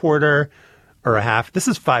a quarter or a half. This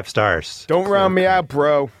is 5 stars. Don't round me out,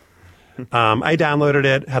 bro. I downloaded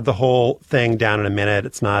it, had the whole thing down in a minute.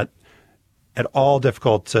 It's not at all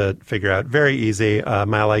difficult to figure out. Very easy.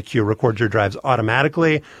 Mile IQ records your drives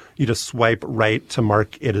automatically. You just swipe right to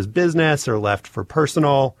mark it as business or left for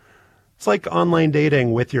personal. It's like online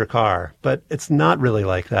dating with your car, but it's not really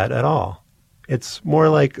like that at all. It's more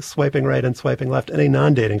like swiping right and swiping left in a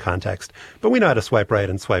non-dating context. But we know how to swipe right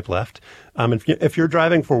and swipe left. If you're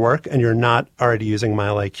driving for work and you're not already using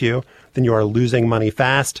Mile IQ, then you are losing money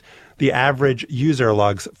fast. The average user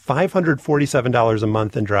logs $547 a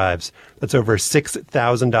month in drives. That's over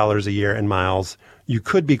 $6,000 a year in miles you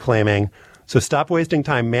could be claiming. So stop wasting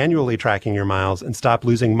time manually tracking your miles and stop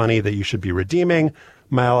losing money that you should be redeeming.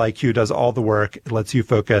 Mile IQ does all the work. It lets you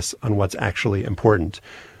focus on what's actually important.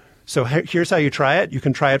 So here's how you try it. You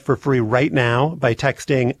can try it for free right now by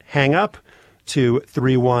texting HANG UP to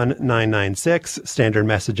 31996. Standard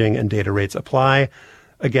messaging and data rates apply.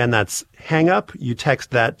 Again, that's HANG UP. You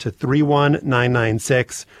text that to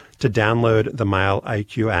 31996 to download the Mile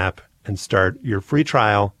IQ app and start your free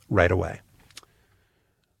trial right away.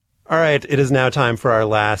 All right, it is now time for our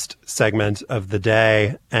last segment of the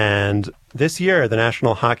day. And this year, the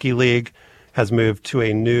National Hockey League has moved to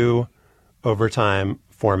a new overtime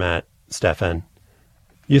format, Stefan.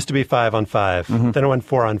 Used to be 5-on-5. Then it went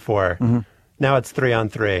 4-on-4. Now it's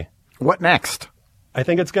 3-on-3. What next? I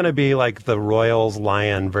think it's going to be like the Royals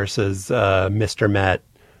Lion versus Mr. Met,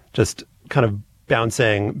 just kind of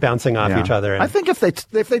bouncing off each other. I think if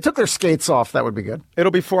they took their skates off, that would be good.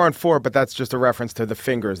 It'll be 4-on-4, but that's just a reference to the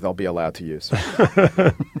fingers they'll be allowed to use.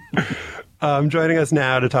 Joining us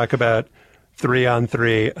now to talk about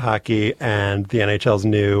 3-on-3 hockey and the NHL's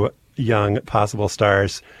new young possible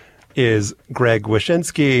stars is Greg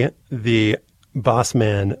Wyshynski, the boss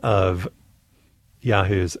man of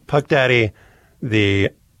Yahoo's Puck Daddy, the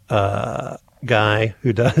guy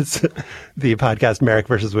who does the podcast Merrick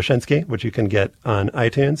vs. Wyshynski, which you can get on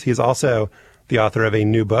iTunes. He's also the author of a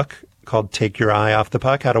new book called Take Your Eye Off the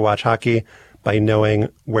Puck, How to Watch Hockey by Knowing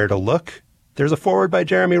Where to Look. There's a foreword by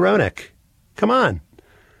Jeremy Roenick. Come on.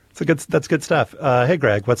 That's good stuff. Hey,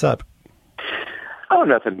 Greg, what's up? Oh,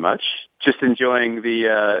 nothing much. Just enjoying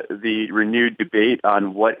the renewed debate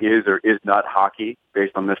on what is or is not hockey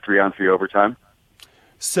based on this 3-on-3 overtime.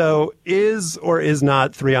 So is or is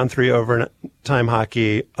not 3-on-3 overtime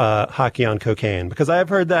hockey hockey on cocaine? Because I have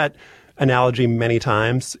heard that analogy many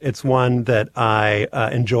times. It's one that I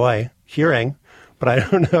enjoy hearing, but I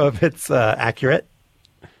don't know if it's accurate.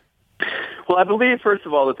 Well, I believe, first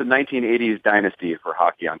of all, it's a 1980s dynasty for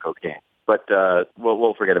hockey on cocaine. But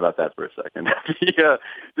we'll forget about that for a second.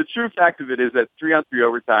 The true fact of it is that 3-on-3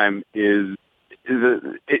 overtime is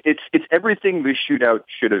everything the shootout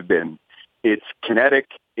should have been. It's kinetic.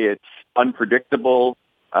 It's unpredictable.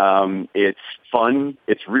 It's fun.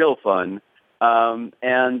 It's real fun.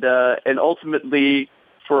 And ultimately,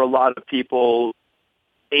 for a lot of people,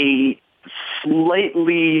 a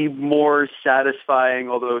slightly more satisfying,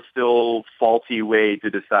 although still faulty way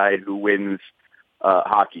to decide who wins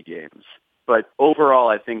hockey games. But overall,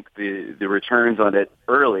 I think the returns on it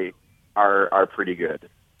early are pretty good.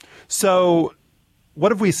 So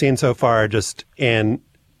what have we seen so far just in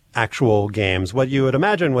actual games? What you would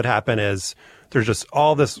imagine would happen is there's just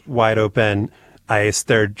all this wide open ice.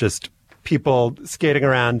 They're just people skating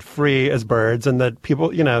around free as birds, and the people,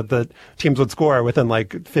 the teams would score within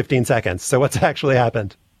like 15 seconds. So what's actually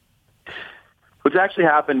happened? What's actually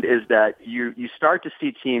happened is that you start to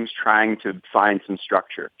see teams trying to find some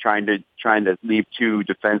structure, trying to leave two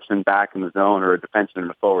defensemen back in the zone or a defenseman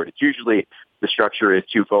and a forward. It's usually the structure is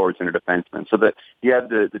two forwards and a defenseman. So that you have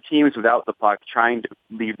the teams without the puck trying to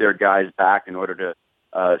leave their guys back in order to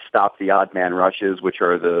stop the odd man rushes, which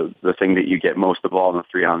are the thing that you get most of all in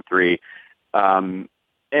the 3-on-3. And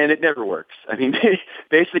it never works. I mean,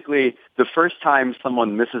 basically, the first time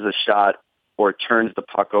someone misses a shot or turns the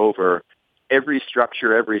puck over, every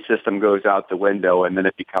structure, every system goes out the window, and then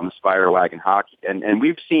it becomes fire wagon hockey. And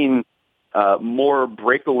we've seen more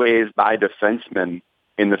breakaways by defensemen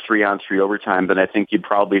in the 3-on-3 overtime than I think you'd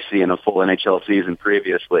probably see in a full NHL season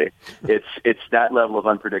previously. It's that level of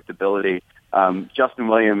unpredictability. Justin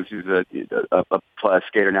Williams, who's a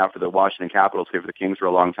skater now for the Washington Capitals, here for the Kings for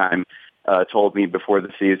a long time, told me before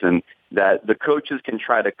the season that the coaches can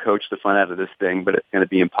try to coach the fun out of this thing, but it's going to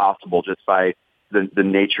be impossible just by the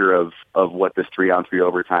nature of what this 3-on-3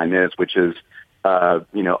 overtime is, which is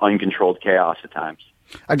uncontrolled chaos at times.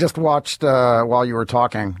 I just watched while you were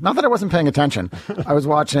talking. Not that I wasn't paying attention. I was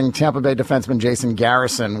watching Tampa Bay defenseman Jason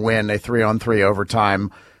Garrison win a 3-on-3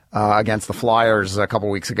 overtime against the Flyers a couple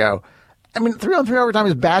weeks ago. I mean, 3-on-3 overtime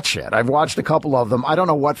is batshit. I've watched a couple of them. I don't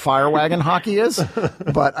know what fire wagon hockey is,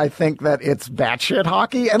 but I think that it's batshit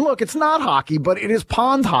hockey. And look, it's not hockey, but it is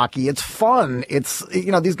pond hockey. It's fun. It's,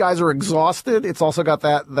 these guys are exhausted. It's also got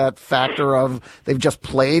that factor of they've just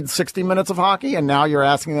played 60 minutes of hockey, and now you're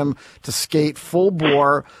asking them to skate full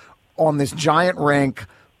bore on this giant rink,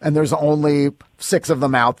 and there's only 6 of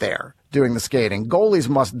them out there doing the skating. Goalies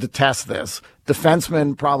must detest this.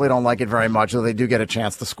 Defensemen probably don't like it very much, though they do get a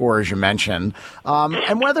chance to score, as you mentioned.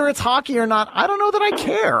 And whether it's hockey or not, I don't know that I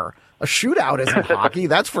care. A shootout isn't hockey,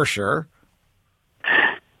 that's for sure.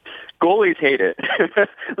 Goalies hate it.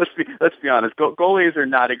 Let's be honest. Goalies are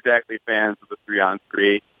not exactly fans of the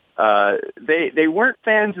 3-on-3. They weren't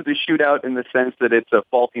fans of the shootout in the sense that it's a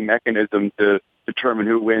faulty mechanism to determine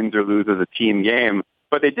who wins or loses a team game.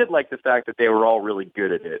 But they did like the fact that they were all really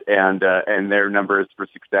good at it, and their numbers for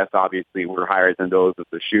success obviously were higher than those of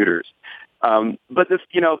the shooters. But this,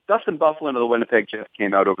 Dustin Byfuglien of the Winnipeg Jets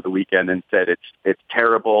came out over the weekend and said it's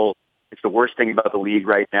terrible. It's the worst thing about the league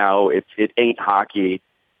right now. It ain't hockey.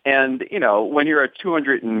 And when you're a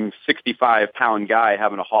 265-pound guy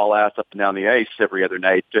having to haul ass up and down the ice every other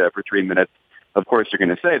night for 3 minutes, of course you're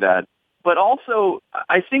going to say that. But also,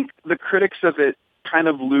 I think the critics of it kind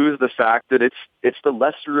of lose the fact that it's the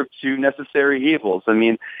lesser of two necessary evils. I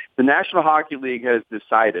mean, the National Hockey League has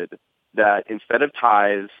decided that instead of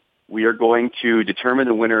ties, we are going to determine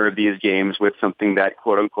the winner of these games with something that,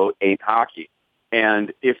 quote unquote, ain't hockey.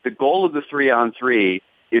 And if the goal of the 3-on-3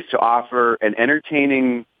 is to offer an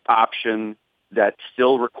entertaining option that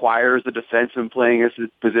still requires the defenseman playing his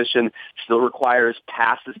position, still requires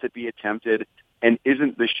passes to be attempted, and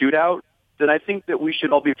isn't the shootout, then I think that we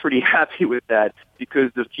should all be pretty happy with that,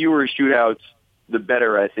 because the fewer shootouts, the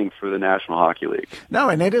better, I think, for the National Hockey League. No,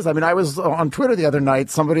 and it is. I mean, I was on Twitter the other night.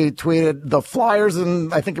 Somebody tweeted the Flyers,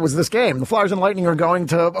 and I think it was this game, the Flyers and Lightning are going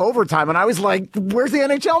to overtime. And I was like, where's the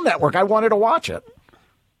NHL Network? I wanted to watch it.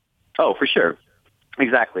 Oh, for sure.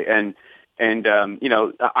 Exactly. And you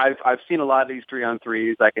know, I've seen a lot of these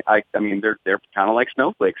 3-on-3s. I mean, they're kind of like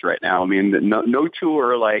snowflakes right now. I mean, no two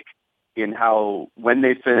are like in when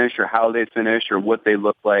they finish or how they finish or what they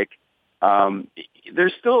look like.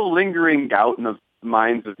 There's still a lingering doubt in the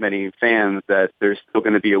minds of many fans that there's still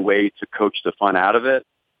going to be a way to coach the fun out of it.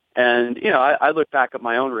 And, you know, I look back at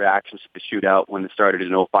my own reactions to the shootout when it started in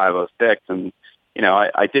 05-06, and, you know,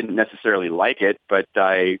 I didn't necessarily like it, but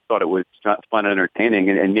I thought it was fun and entertaining.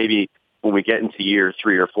 And maybe when we get into year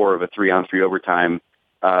 3 or 4 of a 3-on-3 overtime,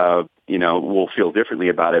 you know, we'll feel differently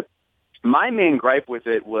about it. My main gripe with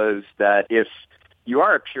it was that if you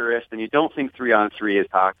are a purist and you don't think 3-on-3 is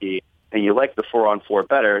hockey, and you like the 4-on-4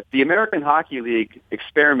 better, the American Hockey League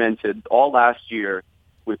experimented all last year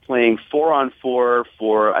with playing 4-on-4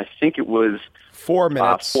 for, I think it was 4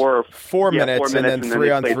 minutes. 4 minutes, and then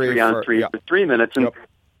 3-on-3 for 3 minutes.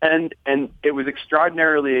 And it was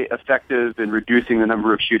extraordinarily effective in reducing the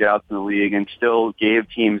number of shootouts in the league, and still gave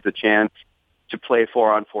teams the chance to play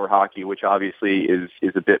 4-on-4 hockey, which obviously is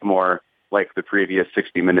a bit more like the previous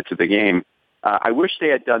 60 minutes of the game. I wish they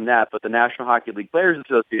had done that, but the National Hockey League Players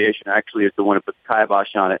Association actually is the one who put the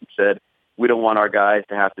kibosh on it and said, we don't want our guys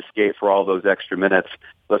to have to skate for all those extra minutes.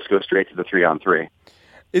 Let's go straight to the 3-on-3.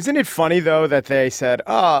 Isn't it funny, though, that they said,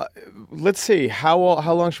 let's see, how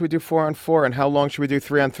long should we do 4-on-4 and how long should we do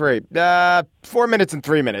 3-on-3? 4 minutes and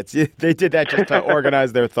 3 minutes. They did that just to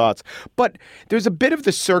organize their thoughts. But there's a bit of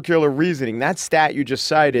the circular reasoning. That stat you just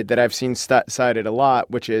cited that I've seen cited a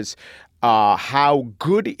lot, which is how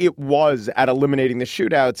good it was at eliminating the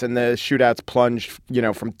shootouts, and the shootouts plunged, you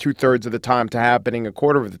know, from 2/3 of the time to happening a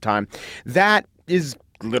quarter of the time. That is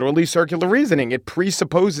literally circular reasoning. It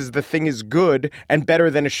presupposes the thing is good and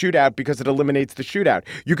better than a shootout because it eliminates the shootout.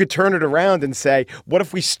 You could turn it around and say, what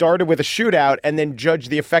if we started with a shootout and then judge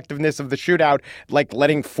the effectiveness of the shootout, like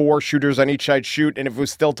letting 4 shooters on each side shoot, and if it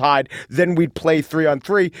was still tied, then we'd play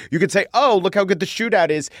 3-on-3. You could say, oh, look how good the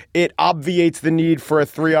shootout is. It obviates the need for a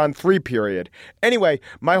 3-on-3 period. Anyway,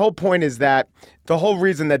 my whole point is that the whole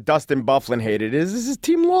reason that Dustin Byfuglien hated is his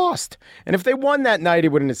team lost. And if they won that night, he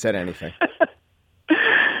wouldn't have said anything.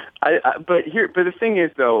 But the thing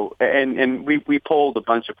is, though, and we polled a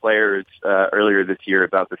bunch of players earlier this year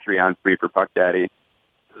about the 3-on-3 for Puck Daddy.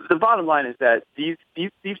 The bottom line is that these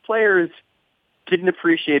players didn't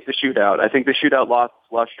appreciate the shootout. I think the shootout lost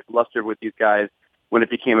luster with these guys when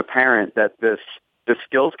it became apparent that the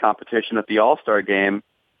skills competition at the All-Star game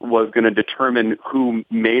was going to determine who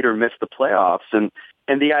made or missed the playoffs. And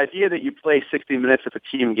the idea that you play 60 minutes of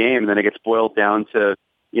a team game and then it gets boiled down to,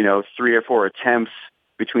 you know, 3 or 4 attempts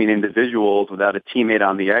between individuals without a teammate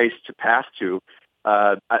on the ice to pass to,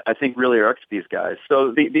 I think really irks these guys.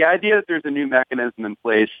 So the idea that there's a new mechanism in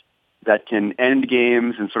place that can end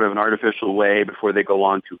games in sort of an artificial way before they go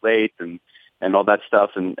on too late and all that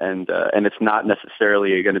stuff, and it's not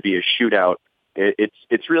necessarily going to be a shootout.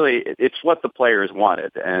 It's what the players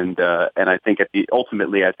wanted, and I think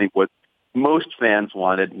ultimately I think what most fans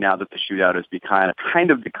wanted, now that the shootout has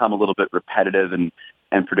kind of become a little bit repetitive and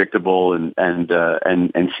predictable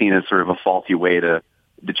and seen as sort of a faulty way to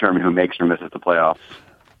determine who makes or misses the playoffs.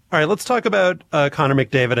 All right, let's talk about Connor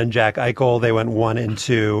McDavid and Jack Eichel. They went 1 and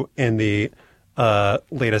 2 in the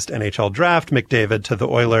latest NHL draft. McDavid to the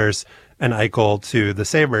Oilers and Eichel to the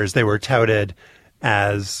Sabres. They were touted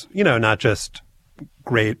as, you know, not just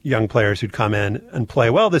great young players who'd come in and play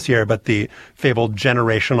well this year, but the fabled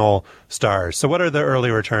generational stars. So what are the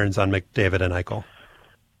early returns on McDavid and Eichel?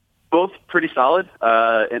 Both pretty solid.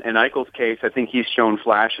 In Eichel's case, I think he's shown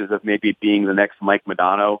flashes of maybe being the next Mike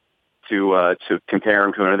Modano, to compare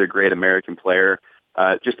him to another great American player.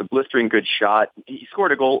 Just a blistering good shot. He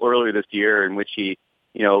scored a goal earlier this year in which he,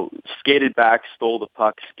 you know, skated back, stole the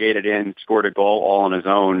puck, skated in, scored a goal all on his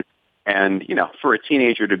own. And, you know, for a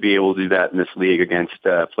teenager to be able to do that in this league against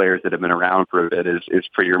players that have been around for a bit is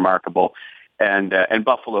pretty remarkable. And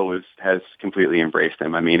Buffalo has completely embraced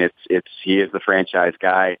him. I mean, he is the franchise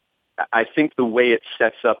guy. I think the way it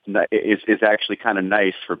sets up is actually kind of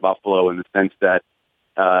nice for Buffalo in the sense that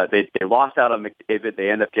they lost out on McDavid. They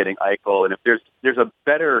end up getting Eichel. And if there's a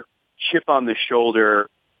better chip on the shoulder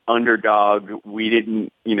underdog, we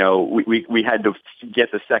didn't, you know, we had to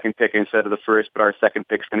get the second pick instead of the first, but our second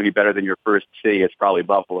pick is going to be better than your first city. It's probably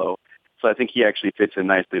Buffalo. So I think he actually fits in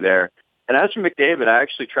nicely there. And as for McDavid, I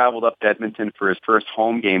actually traveled up to Edmonton for his first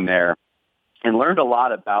home game there and learned a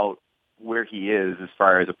lot about where he is as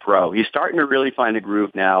far as a pro. He's starting to really find a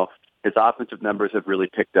groove now. His offensive numbers have really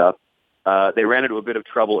picked up. They ran into a bit of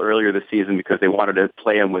trouble earlier this season because they wanted to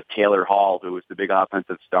play him with Taylor Hall, who was the big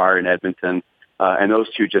offensive star in Edmonton. And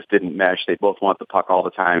those two just didn't mesh. They both want the puck all the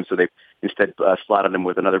time. So they instead slotted him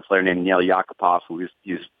with another player named Neil Yakupov, who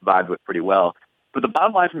he's vibed with pretty well. But the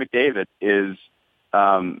bottom line for McDavid is,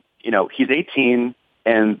 he's 18,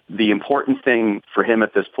 and the important thing for him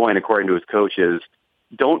at this point, according to his coach, is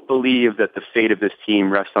don't believe that the fate of this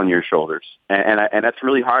team rests on your shoulders. And that's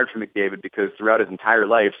really hard for McDavid because throughout his entire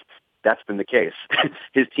life, that's been the case.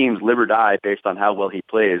 His teams live or die based on how well he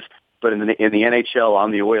plays. But in the NHL,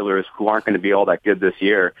 on the Oilers, who aren't going to be all that good this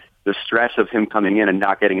year, the stress of him coming in and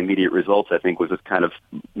not getting immediate results, I think, was just kind of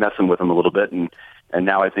messing with him a little bit. And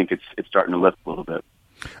now I think it's starting to lift a little bit.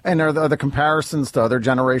 And are the comparisons to other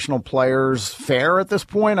generational players fair at this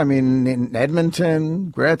point? I mean, in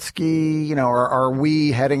Edmonton, Gretzky, are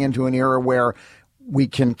we heading into an era where we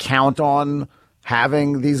can count on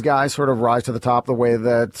having these guys sort of rise to the top the way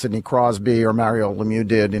that Sidney Crosby or Mario Lemieux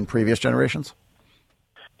did in previous generations?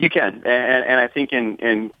 You can. And I think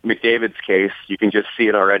in McDavid's case, you can just see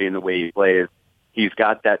it already in the way he plays. He's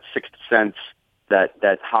got that sixth sense,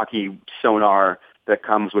 that hockey sonar that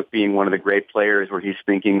comes with being one of the great players where he's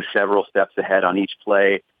thinking several steps ahead on each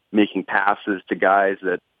play, making passes to guys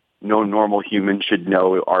that no normal human should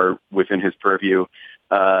know are within his purview.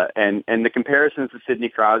 And the comparisons to Sidney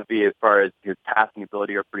Crosby as far as his passing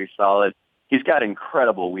ability are pretty solid. He's got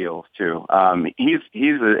incredible wheels too. He's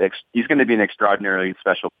going to be an extraordinarily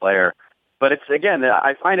special player. But it's, again,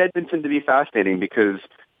 I find Edmonton to be fascinating because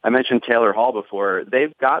I mentioned Taylor Hall before.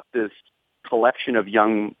 They've got this collection of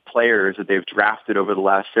young players that they've drafted over the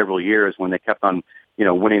last several years when they kept on,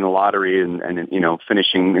 winning the lottery and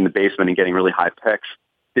finishing in the basement and getting really high picks.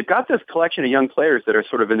 They've got this collection of young players that are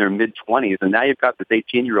sort of in their mid-20s, and now you've got this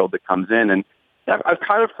 18-year-old that comes in. And I've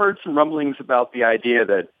kind of heard some rumblings about the idea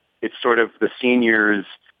that it's sort of the seniors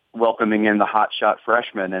welcoming in the hotshot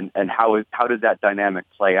freshmen, and how did that dynamic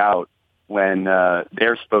play out when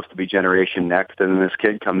they're supposed to be Generation Next, and then this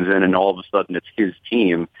kid comes in and all of a sudden it's his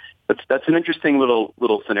team. That's an interesting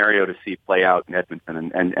little scenario to see play out in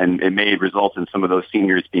Edmonton, and it may result in some of those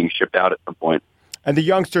seniors being shipped out at some point. And the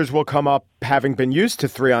youngsters will come up having been used to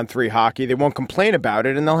 3-on-3 hockey. They won't complain about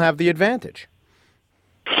it, and they'll have the advantage.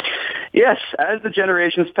 Yes, as the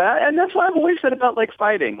generations pass, and that's what I've always said about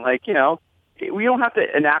fighting. We don't have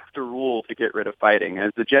to enact a rule to get rid of fighting.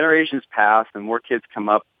 As the generations pass and more kids come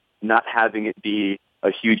up, not having it be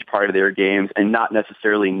a huge part of their games and not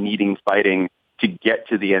necessarily needing fighting to get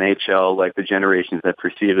to the NHL like the generations that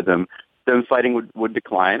preceded them, then fighting would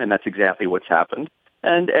decline, and that's exactly what's happened.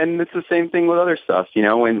 And it's the same thing with other stuff.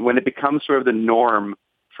 When it becomes sort of the norm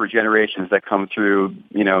for generations that come through,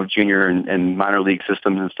 junior and minor league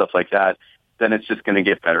systems and stuff like that, then it's just going to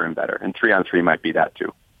get better and better. And 3-on-3 might be that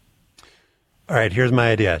too. All right, here's my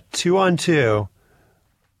idea. 2-on-2,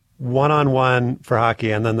 1-on-1 for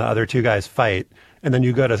hockey, and then the other two guys fight. And then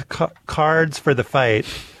you go to cards for the fight,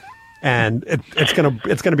 and it's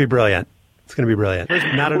gonna be brilliant. It's going to be brilliant.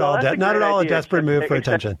 Not at all a desperate move for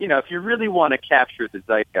attention. If you really want to capture the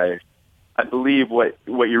zeitgeist, I believe what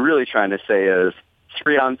you're really trying to say is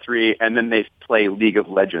 3-on-3, and then they play League of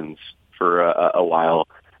Legends for a while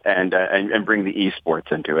and bring the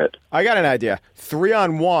esports into it. I got an idea.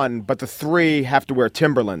 3-on-1, but the 3 have to wear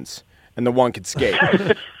Timberlands, and the 1 can skate.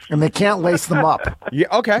 And they can't lace them up. Yeah,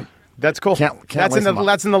 okay. That's cool. That's in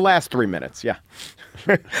the last 3 minutes, yeah.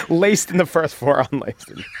 Laced in the first 4,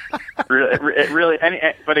 unlaced. really,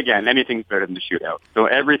 but again, anything's better than the shootout. So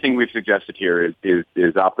everything we've suggested here is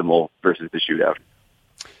optimal versus the shootout.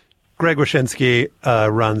 Greg Wyshynski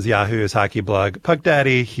runs Yahoo's hockey blog Puck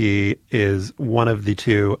Daddy. He is one of the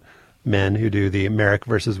two men who do the Merrick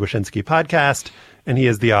versus Wyshynski podcast, and he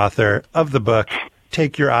is the author of the book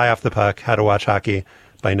Take Your Eye Off the Puck, How to Watch Hockey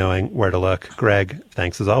by Knowing Where to Look. Greg,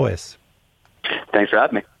 thanks as always. Thanks for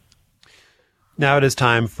having me. Now it is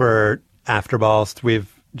time for Afterballs.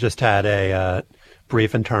 We've just had a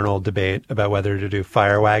brief internal debate about whether to do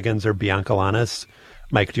Fire Wagons or Biancalanas.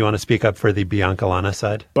 Mike, do you want to speak up for the Biancalana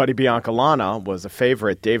side? Buddy Biancalana was a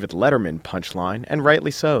favorite David Letterman punchline, and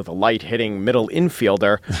rightly so. The light-hitting middle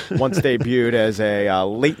infielder once debuted as a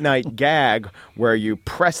late-night gag where you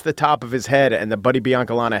press the top of his head and the Buddy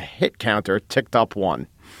Biancalana hit counter ticked up 1.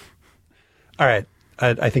 All right.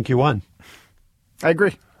 I think you won. I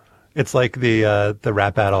agree. It's like the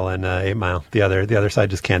rap battle in 8 Mile. The other side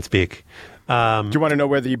just can't speak. Do you want to know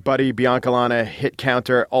where the Buddy Biancalana hit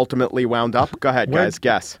counter ultimately wound up? Go ahead, guys.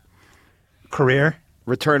 Guess. Career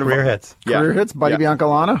hits. Yeah. Career hits. Buddy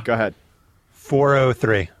Biancalana. Go ahead.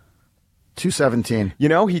 403. 217. You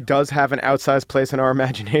know, he does have an outsized place in our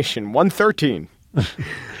imagination. 113.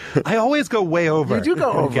 I always go way over. You do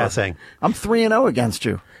go over. Guessing. I'm 3-0 against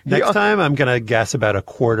you. Next time, I'm going to guess about a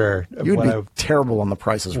quarter of You'd what be I terrible on the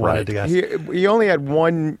Price is Right. to guess. He only had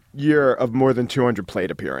 1 year of more than 200 plate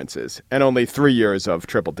appearances and only 3 years of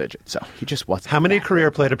triple digits. So he just wasn't. How many career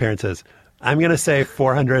plate appearances? I'm going to say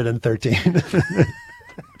 413.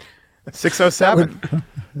 607.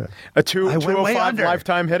 A 205 under.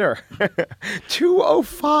 lifetime hitter.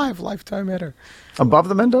 205 lifetime hitter. Above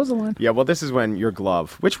the Mendoza line? Yeah, well, this is when your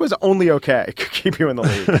glove, which was only okay, could keep you in the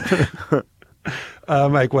league.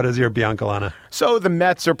 Mike, what is your Biancalana? So the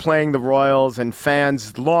Mets are playing the Royals, and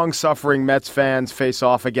fans, long-suffering Mets fans, face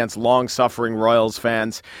off against long-suffering Royals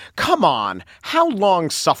fans. Come on, how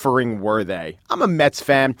long-suffering were they? I'm a Mets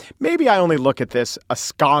fan. Maybe I only look at this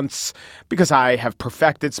askance because I have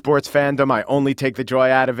perfected sports fandom. I only take the joy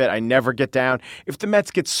out of it. I never get down. If the Mets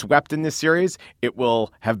get swept in this series, it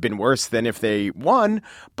will have been worse than if they won.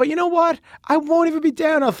 But you know what? I won't even be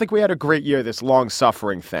down. I'll think we had a great year, this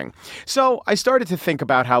long-suffering thing. So I started to think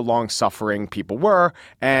about how long-suffering people were,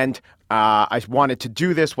 and I wanted to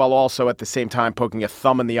do this while also at the same time poking a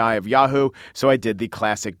thumb in the eye of Yahoo, so I did the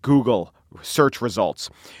classic Google search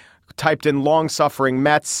results. Typed in long-suffering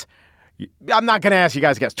Mets. I'm not going to ask you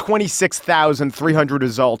guys to guess. 26,300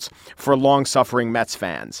 results for long-suffering Mets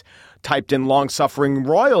fans. Typed in long-suffering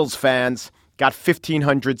Royals fans. Got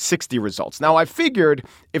 1,560 results. Now, I figured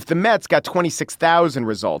if the Mets got 26,000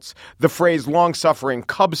 results, the phrase long-suffering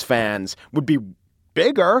Cubs fans would be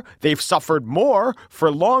bigger. They've suffered more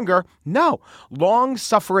for longer. No,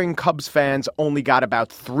 long-suffering Cubs fans only got about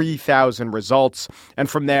 3,000 results. And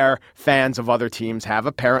from there, fans of other teams have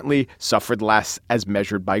apparently suffered less as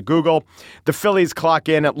measured by Google. The Phillies clock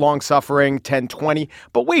in at long-suffering 1020.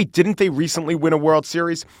 But wait, didn't they recently win a World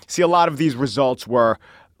Series? See, a lot of these results were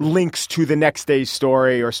links to the next day's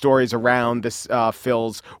story or stories around this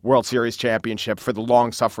Phil's World Series championship. For the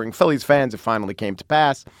long-suffering Phillies fans, it finally came to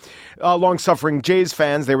pass. Long-suffering Jays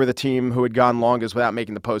fans, they were the team who had gone longest without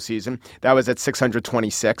making the postseason. That was at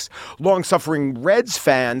 626. Long-suffering Reds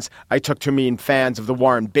fans, I took to mean fans of the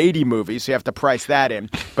Warren Beatty movie, so you have to price that in.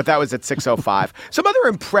 But that was at 605. Some other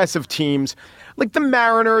impressive teams, like the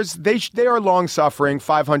Mariners, they are long-suffering,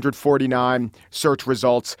 549 search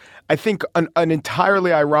results. I think an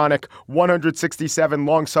entirely ironic 167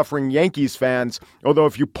 long-suffering Yankees fans, although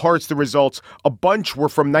if you parse the results, a bunch were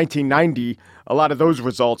from 1990, a lot of those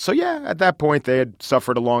results. So yeah, at that point, they had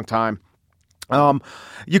suffered a long time.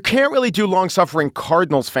 You can't really do long-suffering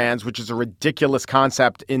Cardinals fans, which is a ridiculous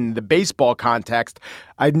concept in the baseball context.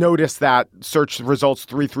 I noticed that search results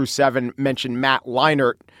 3 through 7 mentioned Matt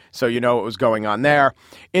Leinart, so you know what was going on there.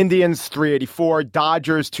 Indians 384,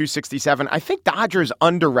 Dodgers 267. I think Dodgers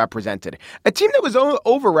underrepresented. A team that was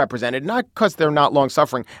overrepresented, not because they're not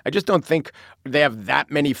long-suffering. I just don't think they have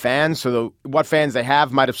that many fans. So what fans they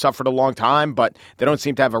have might have suffered a long time, but they don't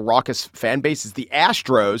seem to have a raucous fan base. It's the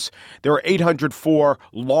Astros. There are 804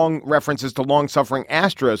 long references to long-suffering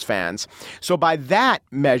Astros fans. So by that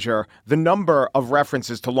measure, the number of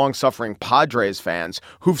references to long-suffering Padres fans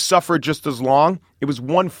who've suffered just as long, it was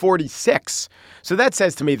 146. So that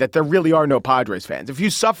says to me that there really are no Padres fans. If you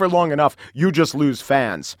suffer long enough, you just lose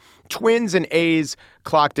fans. Twins and A's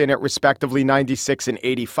clocked in at respectively 96 and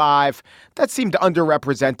 85. That seemed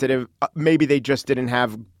underrepresentative. Maybe they just didn't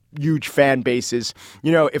have huge fan bases.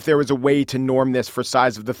 You know, if there was a way to norm this for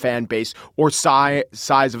size of the fan base or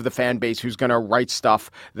size of the fan base who's going to write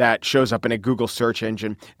stuff that shows up in a Google search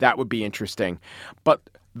engine, that would be interesting. But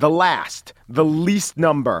the least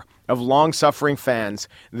number of long-suffering fans,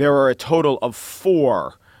 there are a total of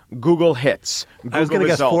 4 Google hits. Google I was going to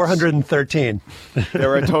guess 413. There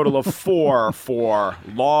are a total of 4 for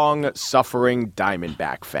long-suffering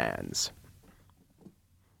Diamondback fans.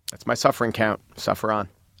 That's my suffering count. Suffer on.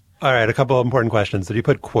 All right, a couple of important questions. Did you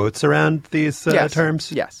put quotes around these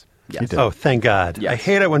terms? Yes. Yes. Oh, thank God. Yes. I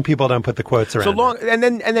hate it when people don't put the quotes around. So long, and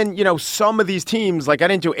then you know, some of these teams, like I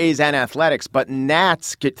didn't do A's and Athletics, but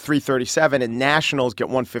Nats get 337 and Nationals get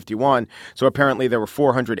 151. So apparently there were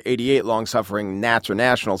 488 long-suffering Nats or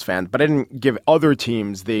Nationals fans, but I didn't give other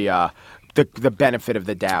teams the benefit of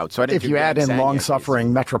the doubt. So I didn't. If you add in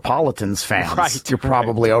long-suffering Metropolitans fans, right, you're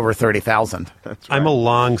probably over 30,000. Right. I'm a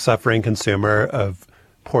long-suffering consumer of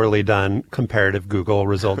poorly done comparative Google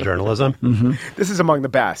result journalism. Mm-hmm. This is among the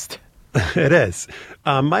best. It is.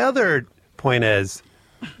 My other point is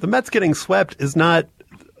the Mets getting swept is not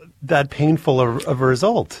that painful of a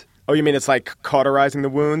result. Oh, you mean it's like cauterizing the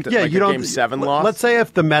wound? Yeah, like you don't. Game 7 loss? Let's say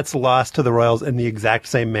if the Mets lost to the Royals in the exact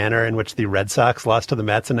same manner in which the Red Sox lost to the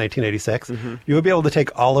Mets in 1986, you would be able to take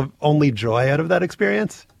only joy out of that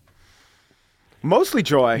experience? Mostly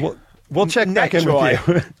joy. We'll check back in with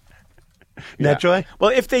you. Net joy? Well,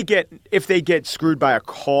 if they get screwed by a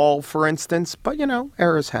call, for instance, but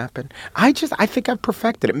errors happen. I think I've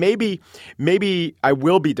perfected it. Maybe I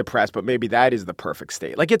will be depressed, but maybe that is the perfect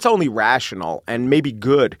state. Like, it's only rational and maybe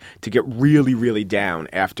good to get really, really down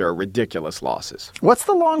after ridiculous losses. What's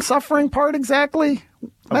the long-suffering part exactly?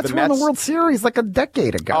 Mets won the World Series like a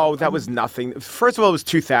decade ago. Oh, that was nothing. First of all, it was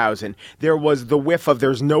 2000. There was the whiff of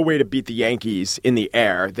there's no way to beat the Yankees in the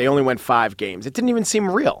air. They only went 5 games. It didn't even seem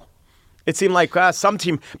real. It seemed like some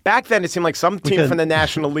team back then. It seemed like some team from the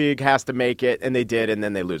National League has to make it, and they did, and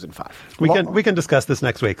then they lose in 5. We can discuss this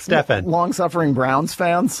next week. Stefan, long-suffering Browns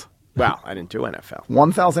fans. Wow, I didn't do NFL.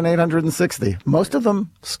 1,860. Most of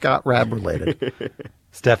them Scott Rabb related.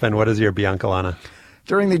 Stefan, what is your Biancalana?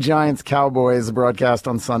 During the Giants-Cowboys broadcast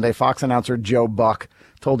on Sunday, Fox announcer Joe Buck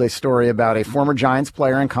told a story about a former Giants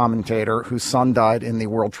player and commentator whose son died in the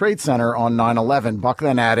World Trade Center on 9/11. Buck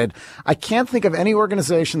then added, "I can't think of any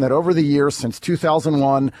organization that over the years since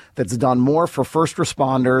 2001 that's done more for first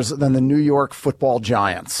responders than the New York Football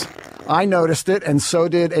Giants. I noticed it, and so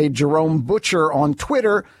did a Jerome Butcher on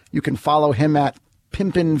Twitter. You can follow him at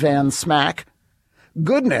Pimpin' Van Smack.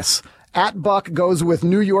 Goodness. At Buck goes with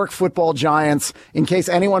New York Football Giants, in case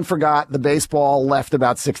anyone forgot the baseball left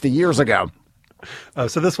about 60 years ago." Oh,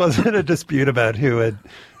 so this wasn't a dispute about who had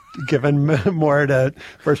given more to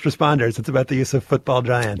first responders. It's about the use of football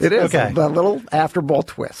giants. It is. Okay. The little after-ball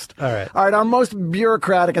twist. All right. Our most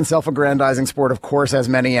bureaucratic and self-aggrandizing sport, of course, has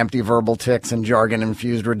many empty verbal ticks and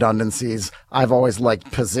jargon-infused redundancies. I've always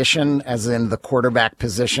liked position, as in the quarterback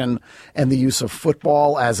position, and the use of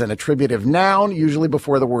football as an attributive noun, usually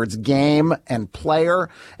before the words game and player,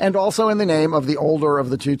 and also in the name of the older of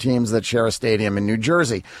the two teams that share a stadium in New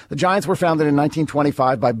Jersey. The Giants were founded in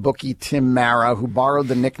 1925 by bookie Tim Mara, who borrowed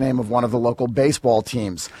the nickname of one of the local baseball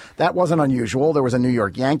teams. That wasn't unusual. There was a New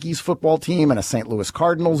York Yankees football team and a St. Louis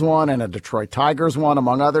Cardinals one and a Detroit Tigers one,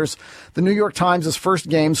 among others. The New York Times' first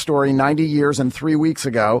game story 90 years and 3 weeks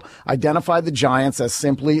ago identified the Giants as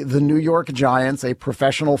simply the New York Giants, a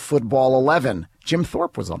professional football 11. Jim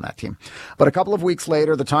Thorpe was on that team. But a couple of weeks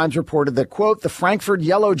later, the Times reported that, quote, the Frankfurt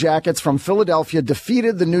Yellow Jackets from Philadelphia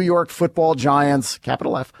defeated the New York Football Giants,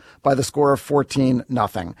 capital F, by the score of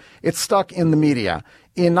 14-0. It stuck in the media.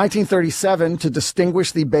 In 1937, to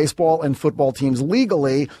distinguish the baseball and football teams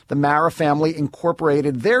legally, the Mara family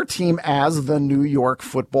incorporated their team as the New York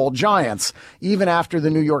Football Giants. Even after the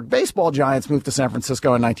New York Baseball Giants moved to San Francisco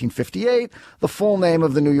in 1958, the full name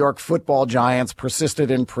of the New York Football Giants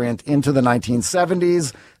persisted in print into the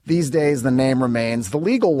 1970s. These days, the name remains the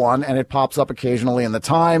legal one, and it pops up occasionally in the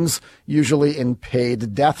Times, usually in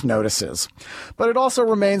paid death notices. But it also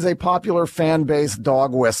remains a popular fan-based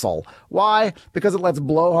dog whistle. Why? Because it lets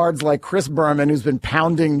blowhards like Chris Berman, who's been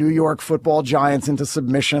pounding New York Football Giants into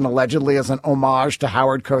submission, allegedly as an homage to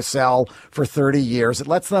Howard Cosell for 30 years. It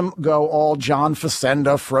lets them go all John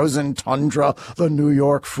Facenda, Frozen Tundra, the New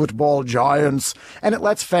York Football Giants. And it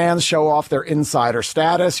lets fans show off their insider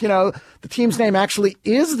status. You know, the team's name actually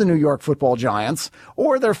is the New York Football Giants,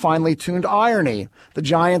 or their finely tuned irony. The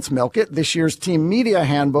Giants milk it. This year's team media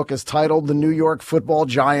handbook is titled The New York Football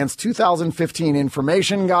Giants 2015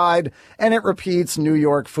 Information Guide, and it repeats New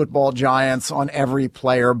York Football Giants on every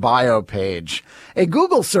player bio page. A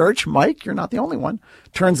Google search, Mike, you're not the only one,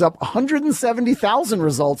 turns up 170,000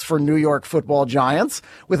 results for New York Football Giants,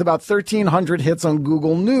 with about 1,300 hits on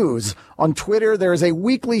Google News. On Twitter, there is a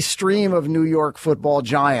weekly stream of New York Football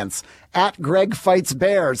Giants. At Greg Fights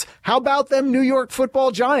Bears, how about them New York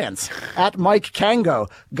Football Giants? At Mike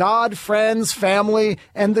Kango, God, friends, family,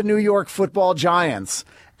 and the New York Football Giants.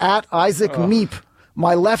 At Isaac Meep,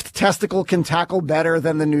 my left testicle can tackle better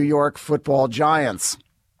than the New York Football Giants.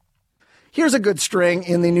 Here's a good string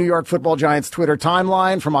in the New York Football Giants Twitter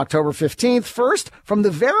timeline from October 15th. First, from the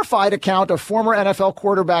verified account of former NFL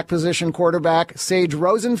quarterback Sage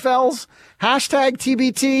Rosenfels, hashtag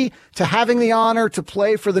TBT, to having the honor to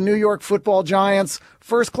play for the New York Football Giants,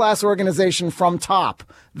 first-class organization from top.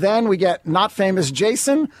 Then we get Not Famous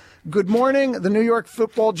Jason. Good morning, the New York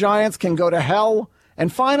Football Giants can go to hell.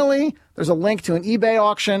 And finally, there's a link to an eBay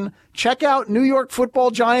auction. Check out New York Football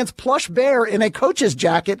Giants plush bear in a coach's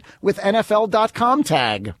jacket with NFL.com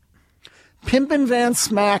tag. Pimpin' Van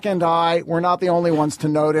Smack and I were not the only ones to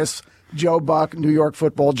notice Joe Buck, New York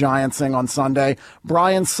Football Giantsing on Sunday.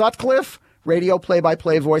 Brian Sutcliffe, radio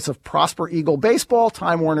play-by-play voice of Prosper Eagle Baseball,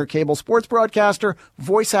 Time Warner Cable sports broadcaster,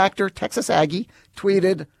 voice actor, Texas Aggie,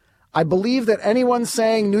 tweeted, I believe that anyone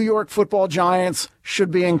saying New York Football Giants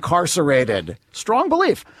should be incarcerated. Strong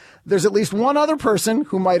belief. There's at least one other person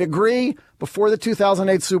who might agree. Before the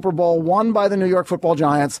 2008 Super Bowl won by the New York Football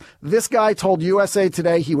Giants, this guy told USA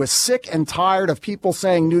Today he was sick and tired of people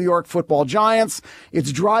saying New York Football Giants.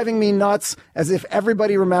 It's driving me nuts, as if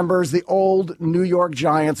everybody remembers the old New York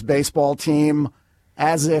Giants baseball team.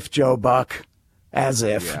 As if, Joe Buck. As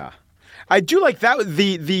if. Yeah. I do like that.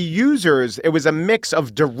 The users, it was a mix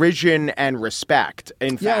of derision and respect.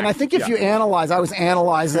 In fact, and I think if you analyze, I was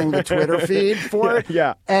analyzing the Twitter feed for it.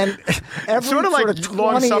 Yeah. And every sort of like 20th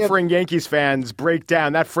long-suffering Yankees fans break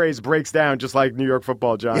down. That phrase breaks down just like New York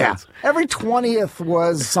Football Giants. Yeah. Every 20th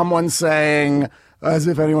was someone saying, as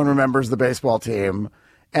if anyone remembers the baseball team.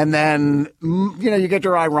 And then, you get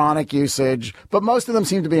your ironic usage, but most of them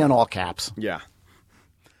seem to be in all caps. Yeah.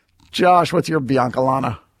 Josh, what's your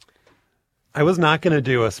Biancalana? I was not going to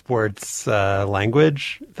do a sports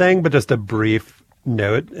language thing, but just a brief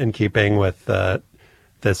note in keeping with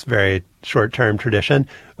this very short-term tradition.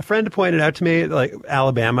 A friend pointed out to me, like,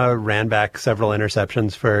 Alabama ran back several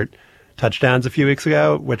interceptions for touchdowns a few weeks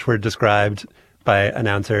ago, which were described by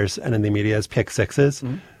announcers and in the media as pick sixes.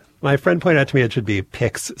 Mm-hmm. My friend pointed out to me it should be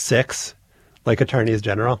picks six, like attorneys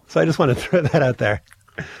general. So I just want to throw that out there.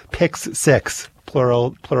 Picks six,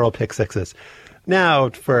 plural pick sixes. Now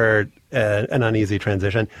for an uneasy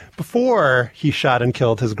transition. Before he shot and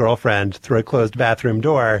killed his girlfriend through a closed bathroom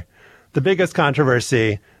door, the biggest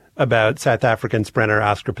controversy about South African sprinter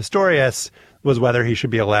Oscar Pistorius was whether he should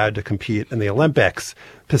be allowed to compete in the Olympics.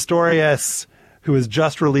 Pistorius, who was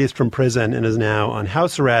just released from prison and is now on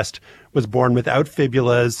house arrest, was born without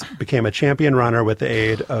fibulas, became a champion runner with the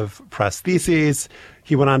aid of prostheses.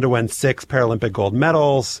 He went on to win 6 Paralympic gold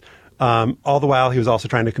medals. All the while, he was also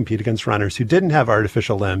trying to compete against runners who didn't have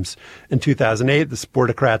artificial limbs. In 2008, the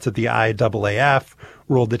sportocrats at the IAAF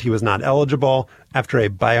ruled that he was not eligible after a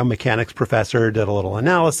biomechanics professor did a little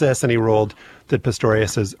analysis, and he ruled that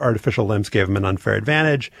Pistorius's artificial limbs gave him an unfair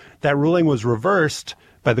advantage. That ruling was reversed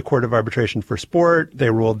by the Court of Arbitration for Sport.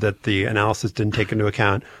 They ruled that the analysis didn't take into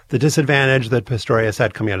account the disadvantage that Pistorius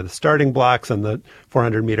had coming out of the starting blocks and the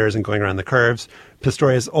 400 meters and going around the curves.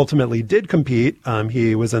 Pistorius ultimately did compete.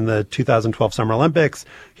 He was in the 2012 Summer Olympics.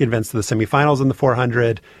 He advanced to the semifinals in the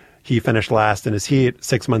 400. He finished last in his heat.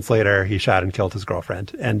 6 months later, he shot and killed his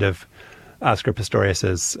girlfriend. End of Oscar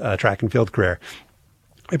Pistorius's track and field career.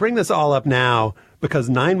 I bring this all up now because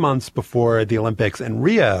 9 months before the Olympics in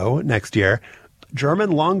Rio next year,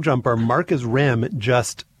 German long jumper Marcus Rimm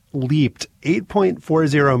just leaped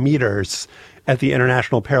 8.40 meters at the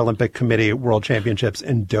International Paralympic Committee World Championships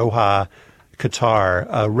in Doha, Qatar.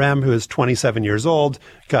 Rimm, who is 27 years old,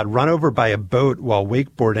 got run over by a boat while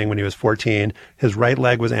wakeboarding when he was 14. His right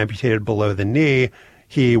leg was amputated below the knee.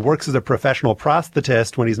 He works as a professional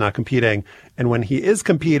prosthetist when he's not competing. And when he is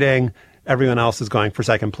competing, everyone else is going for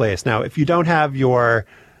second place. Now, if you don't have your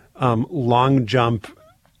long jump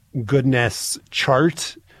goodness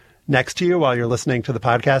chart next to you while you're listening to the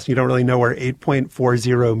podcast, you don't really know where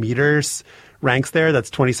 8.40 meters ranks there. That's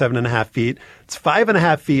 27 and a half feet. It's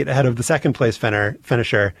 5.5 feet ahead of the second place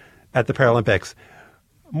finisher at the Paralympics.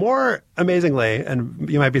 More amazingly, and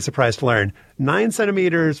you might be surprised to learn, 9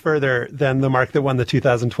 centimeters further than the mark that won the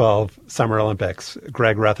 2012 Summer Olympics.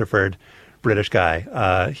 Greg Rutherford, British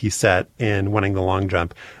guy, he set in winning the long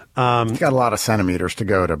jump. He's got a lot of centimeters to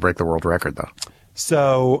go to break the world record, though.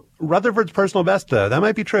 So Rutherford's personal best, though, that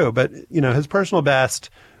might be true, but his personal best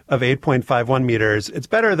of 8.51 meters, it's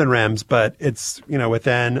better than Rimm's, but it's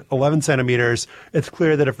within 11 centimeters. It's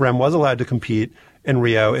clear that if Rimm was allowed to compete in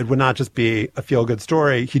Rio, it would not just be a feel-good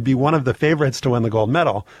story. He'd be one of the favorites to win the gold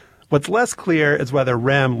medal. What's less clear is whether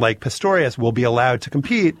Rimm, like Pistorius, will be allowed to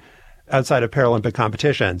compete outside of Paralympic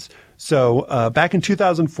competitions. So back in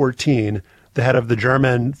 2014, the head of the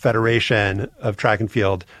German Federation of Track and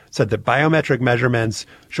Field said that biometric measurements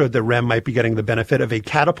showed that Rimm might be getting the benefit of a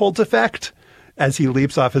catapult effect as he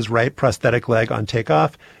leaps off his right prosthetic leg on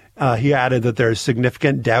takeoff. He added that there is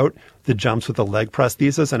significant doubt that jumps with a leg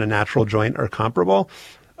prosthesis and a natural joint are comparable.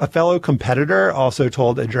 A fellow competitor also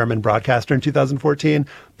told a German broadcaster in 2014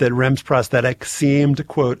 that Rimm's prosthetic seemed,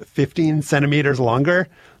 quote, 15 centimeters longer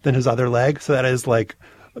than his other leg. So that is like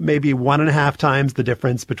maybe 1.5 times the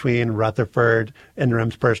difference between Rutherford and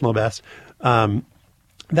Rimm's personal best.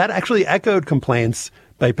 That actually echoed complaints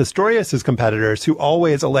by Pistorius' competitors, who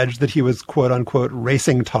always alleged that he was, quote unquote,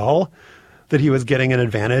 racing tall, that he was getting an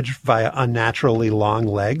advantage via unnaturally long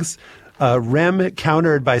legs. Rimm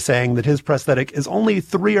countered by saying that his prosthetic is only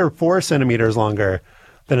 3 or 4 centimeters longer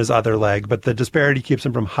than his other leg, but the disparity keeps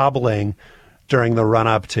him from hobbling during the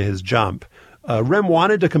run-up to his jump. Rem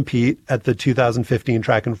wanted to compete at the 2015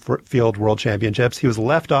 Track and Field World Championships. He was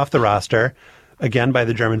left off the roster, again by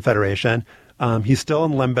the German Federation. He's still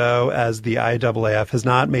in limbo as the IAAF has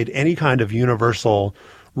not made any kind of universal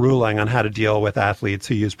ruling on how to deal with athletes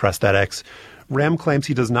who use prosthetics. Rem claims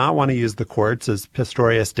he does not want to use the courts, as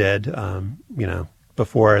Pistorius did,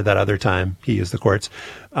 before that other time he used the courts.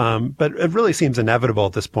 But it really seems inevitable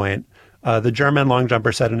at this point. The German long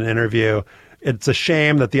jumper said in an interview, it's a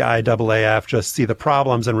shame that the IAAF just see the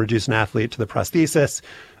problems and reduce an athlete to the prosthesis.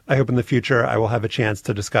 I hope in the future I will have a chance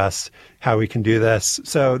to discuss how we can do this.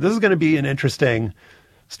 So this is going to be an interesting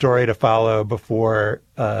story to follow before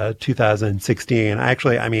 2016. I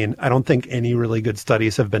don't think any really good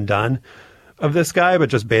studies have been done of this guy, but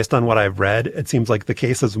just based on what I've read, it seems like the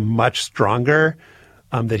case is much stronger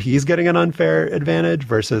that he's getting an unfair advantage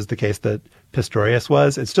versus the case that Pistorius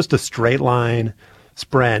was. It's just a straight line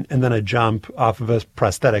sprint and then a jump off of a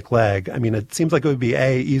prosthetic leg. I mean, it seems like it would be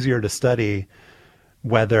A, easier to study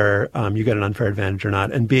whether you get an unfair advantage or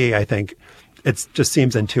not. And B, I think it just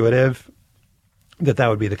seems intuitive that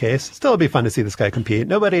would be the case. Still, it'd be fun to see this guy compete.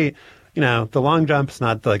 Nobody, the long jump's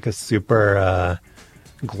not like a super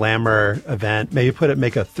glamour event. Maybe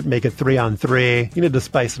make it 3-on-3. You need to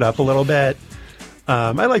spice it up a little bit.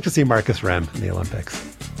 I'd like to see Marcus Rem in the Olympics.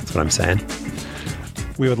 That's what I'm saying.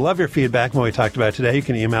 We would love your feedback on what we talked about today. You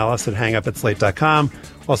can email us at hangup@slate.com.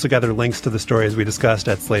 We'll also gather links to the stories we discussed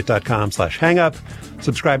at slate.com/hangup.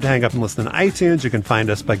 Subscribe to Hang Up and listen on iTunes. You can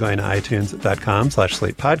find us by going to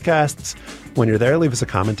itunes.com/slate podcasts. When you're there, leave us a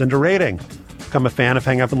comment and a rating. Become a fan of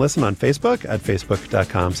Hang Up and Listen on Facebook at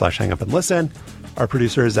facebook.com/hangup and listen. Our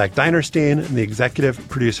producer is Zach Dinerstein, and the executive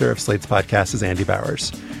producer of Slate's podcast is Andy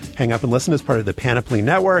Bowers. Hang Up and Listen is part of the Panoply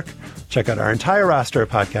Network. Check out our entire roster of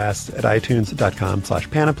podcasts at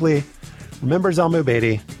itunes.com/panoply. Remember Zalmo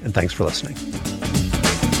Beatty, and thanks for listening.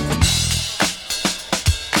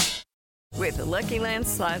 With the Lucky Land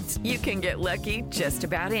Slots, you can get lucky just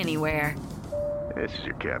about anywhere. This is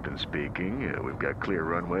your captain speaking. We've got clear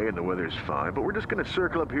runway and the weather's fine, but we're just going to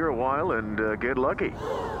circle up here a while and get lucky.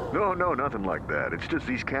 No, nothing like that. It's just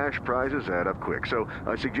these cash prizes add up quick. So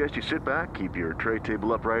I suggest you sit back, keep your tray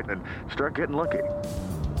table upright, and start getting lucky.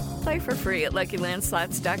 Play for free at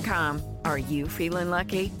LuckyLandSlots.com. Are you feeling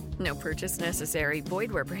lucky? No purchase necessary.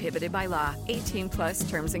 Void where prohibited by law. 18+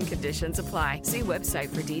 terms and conditions apply. See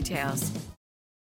website for details.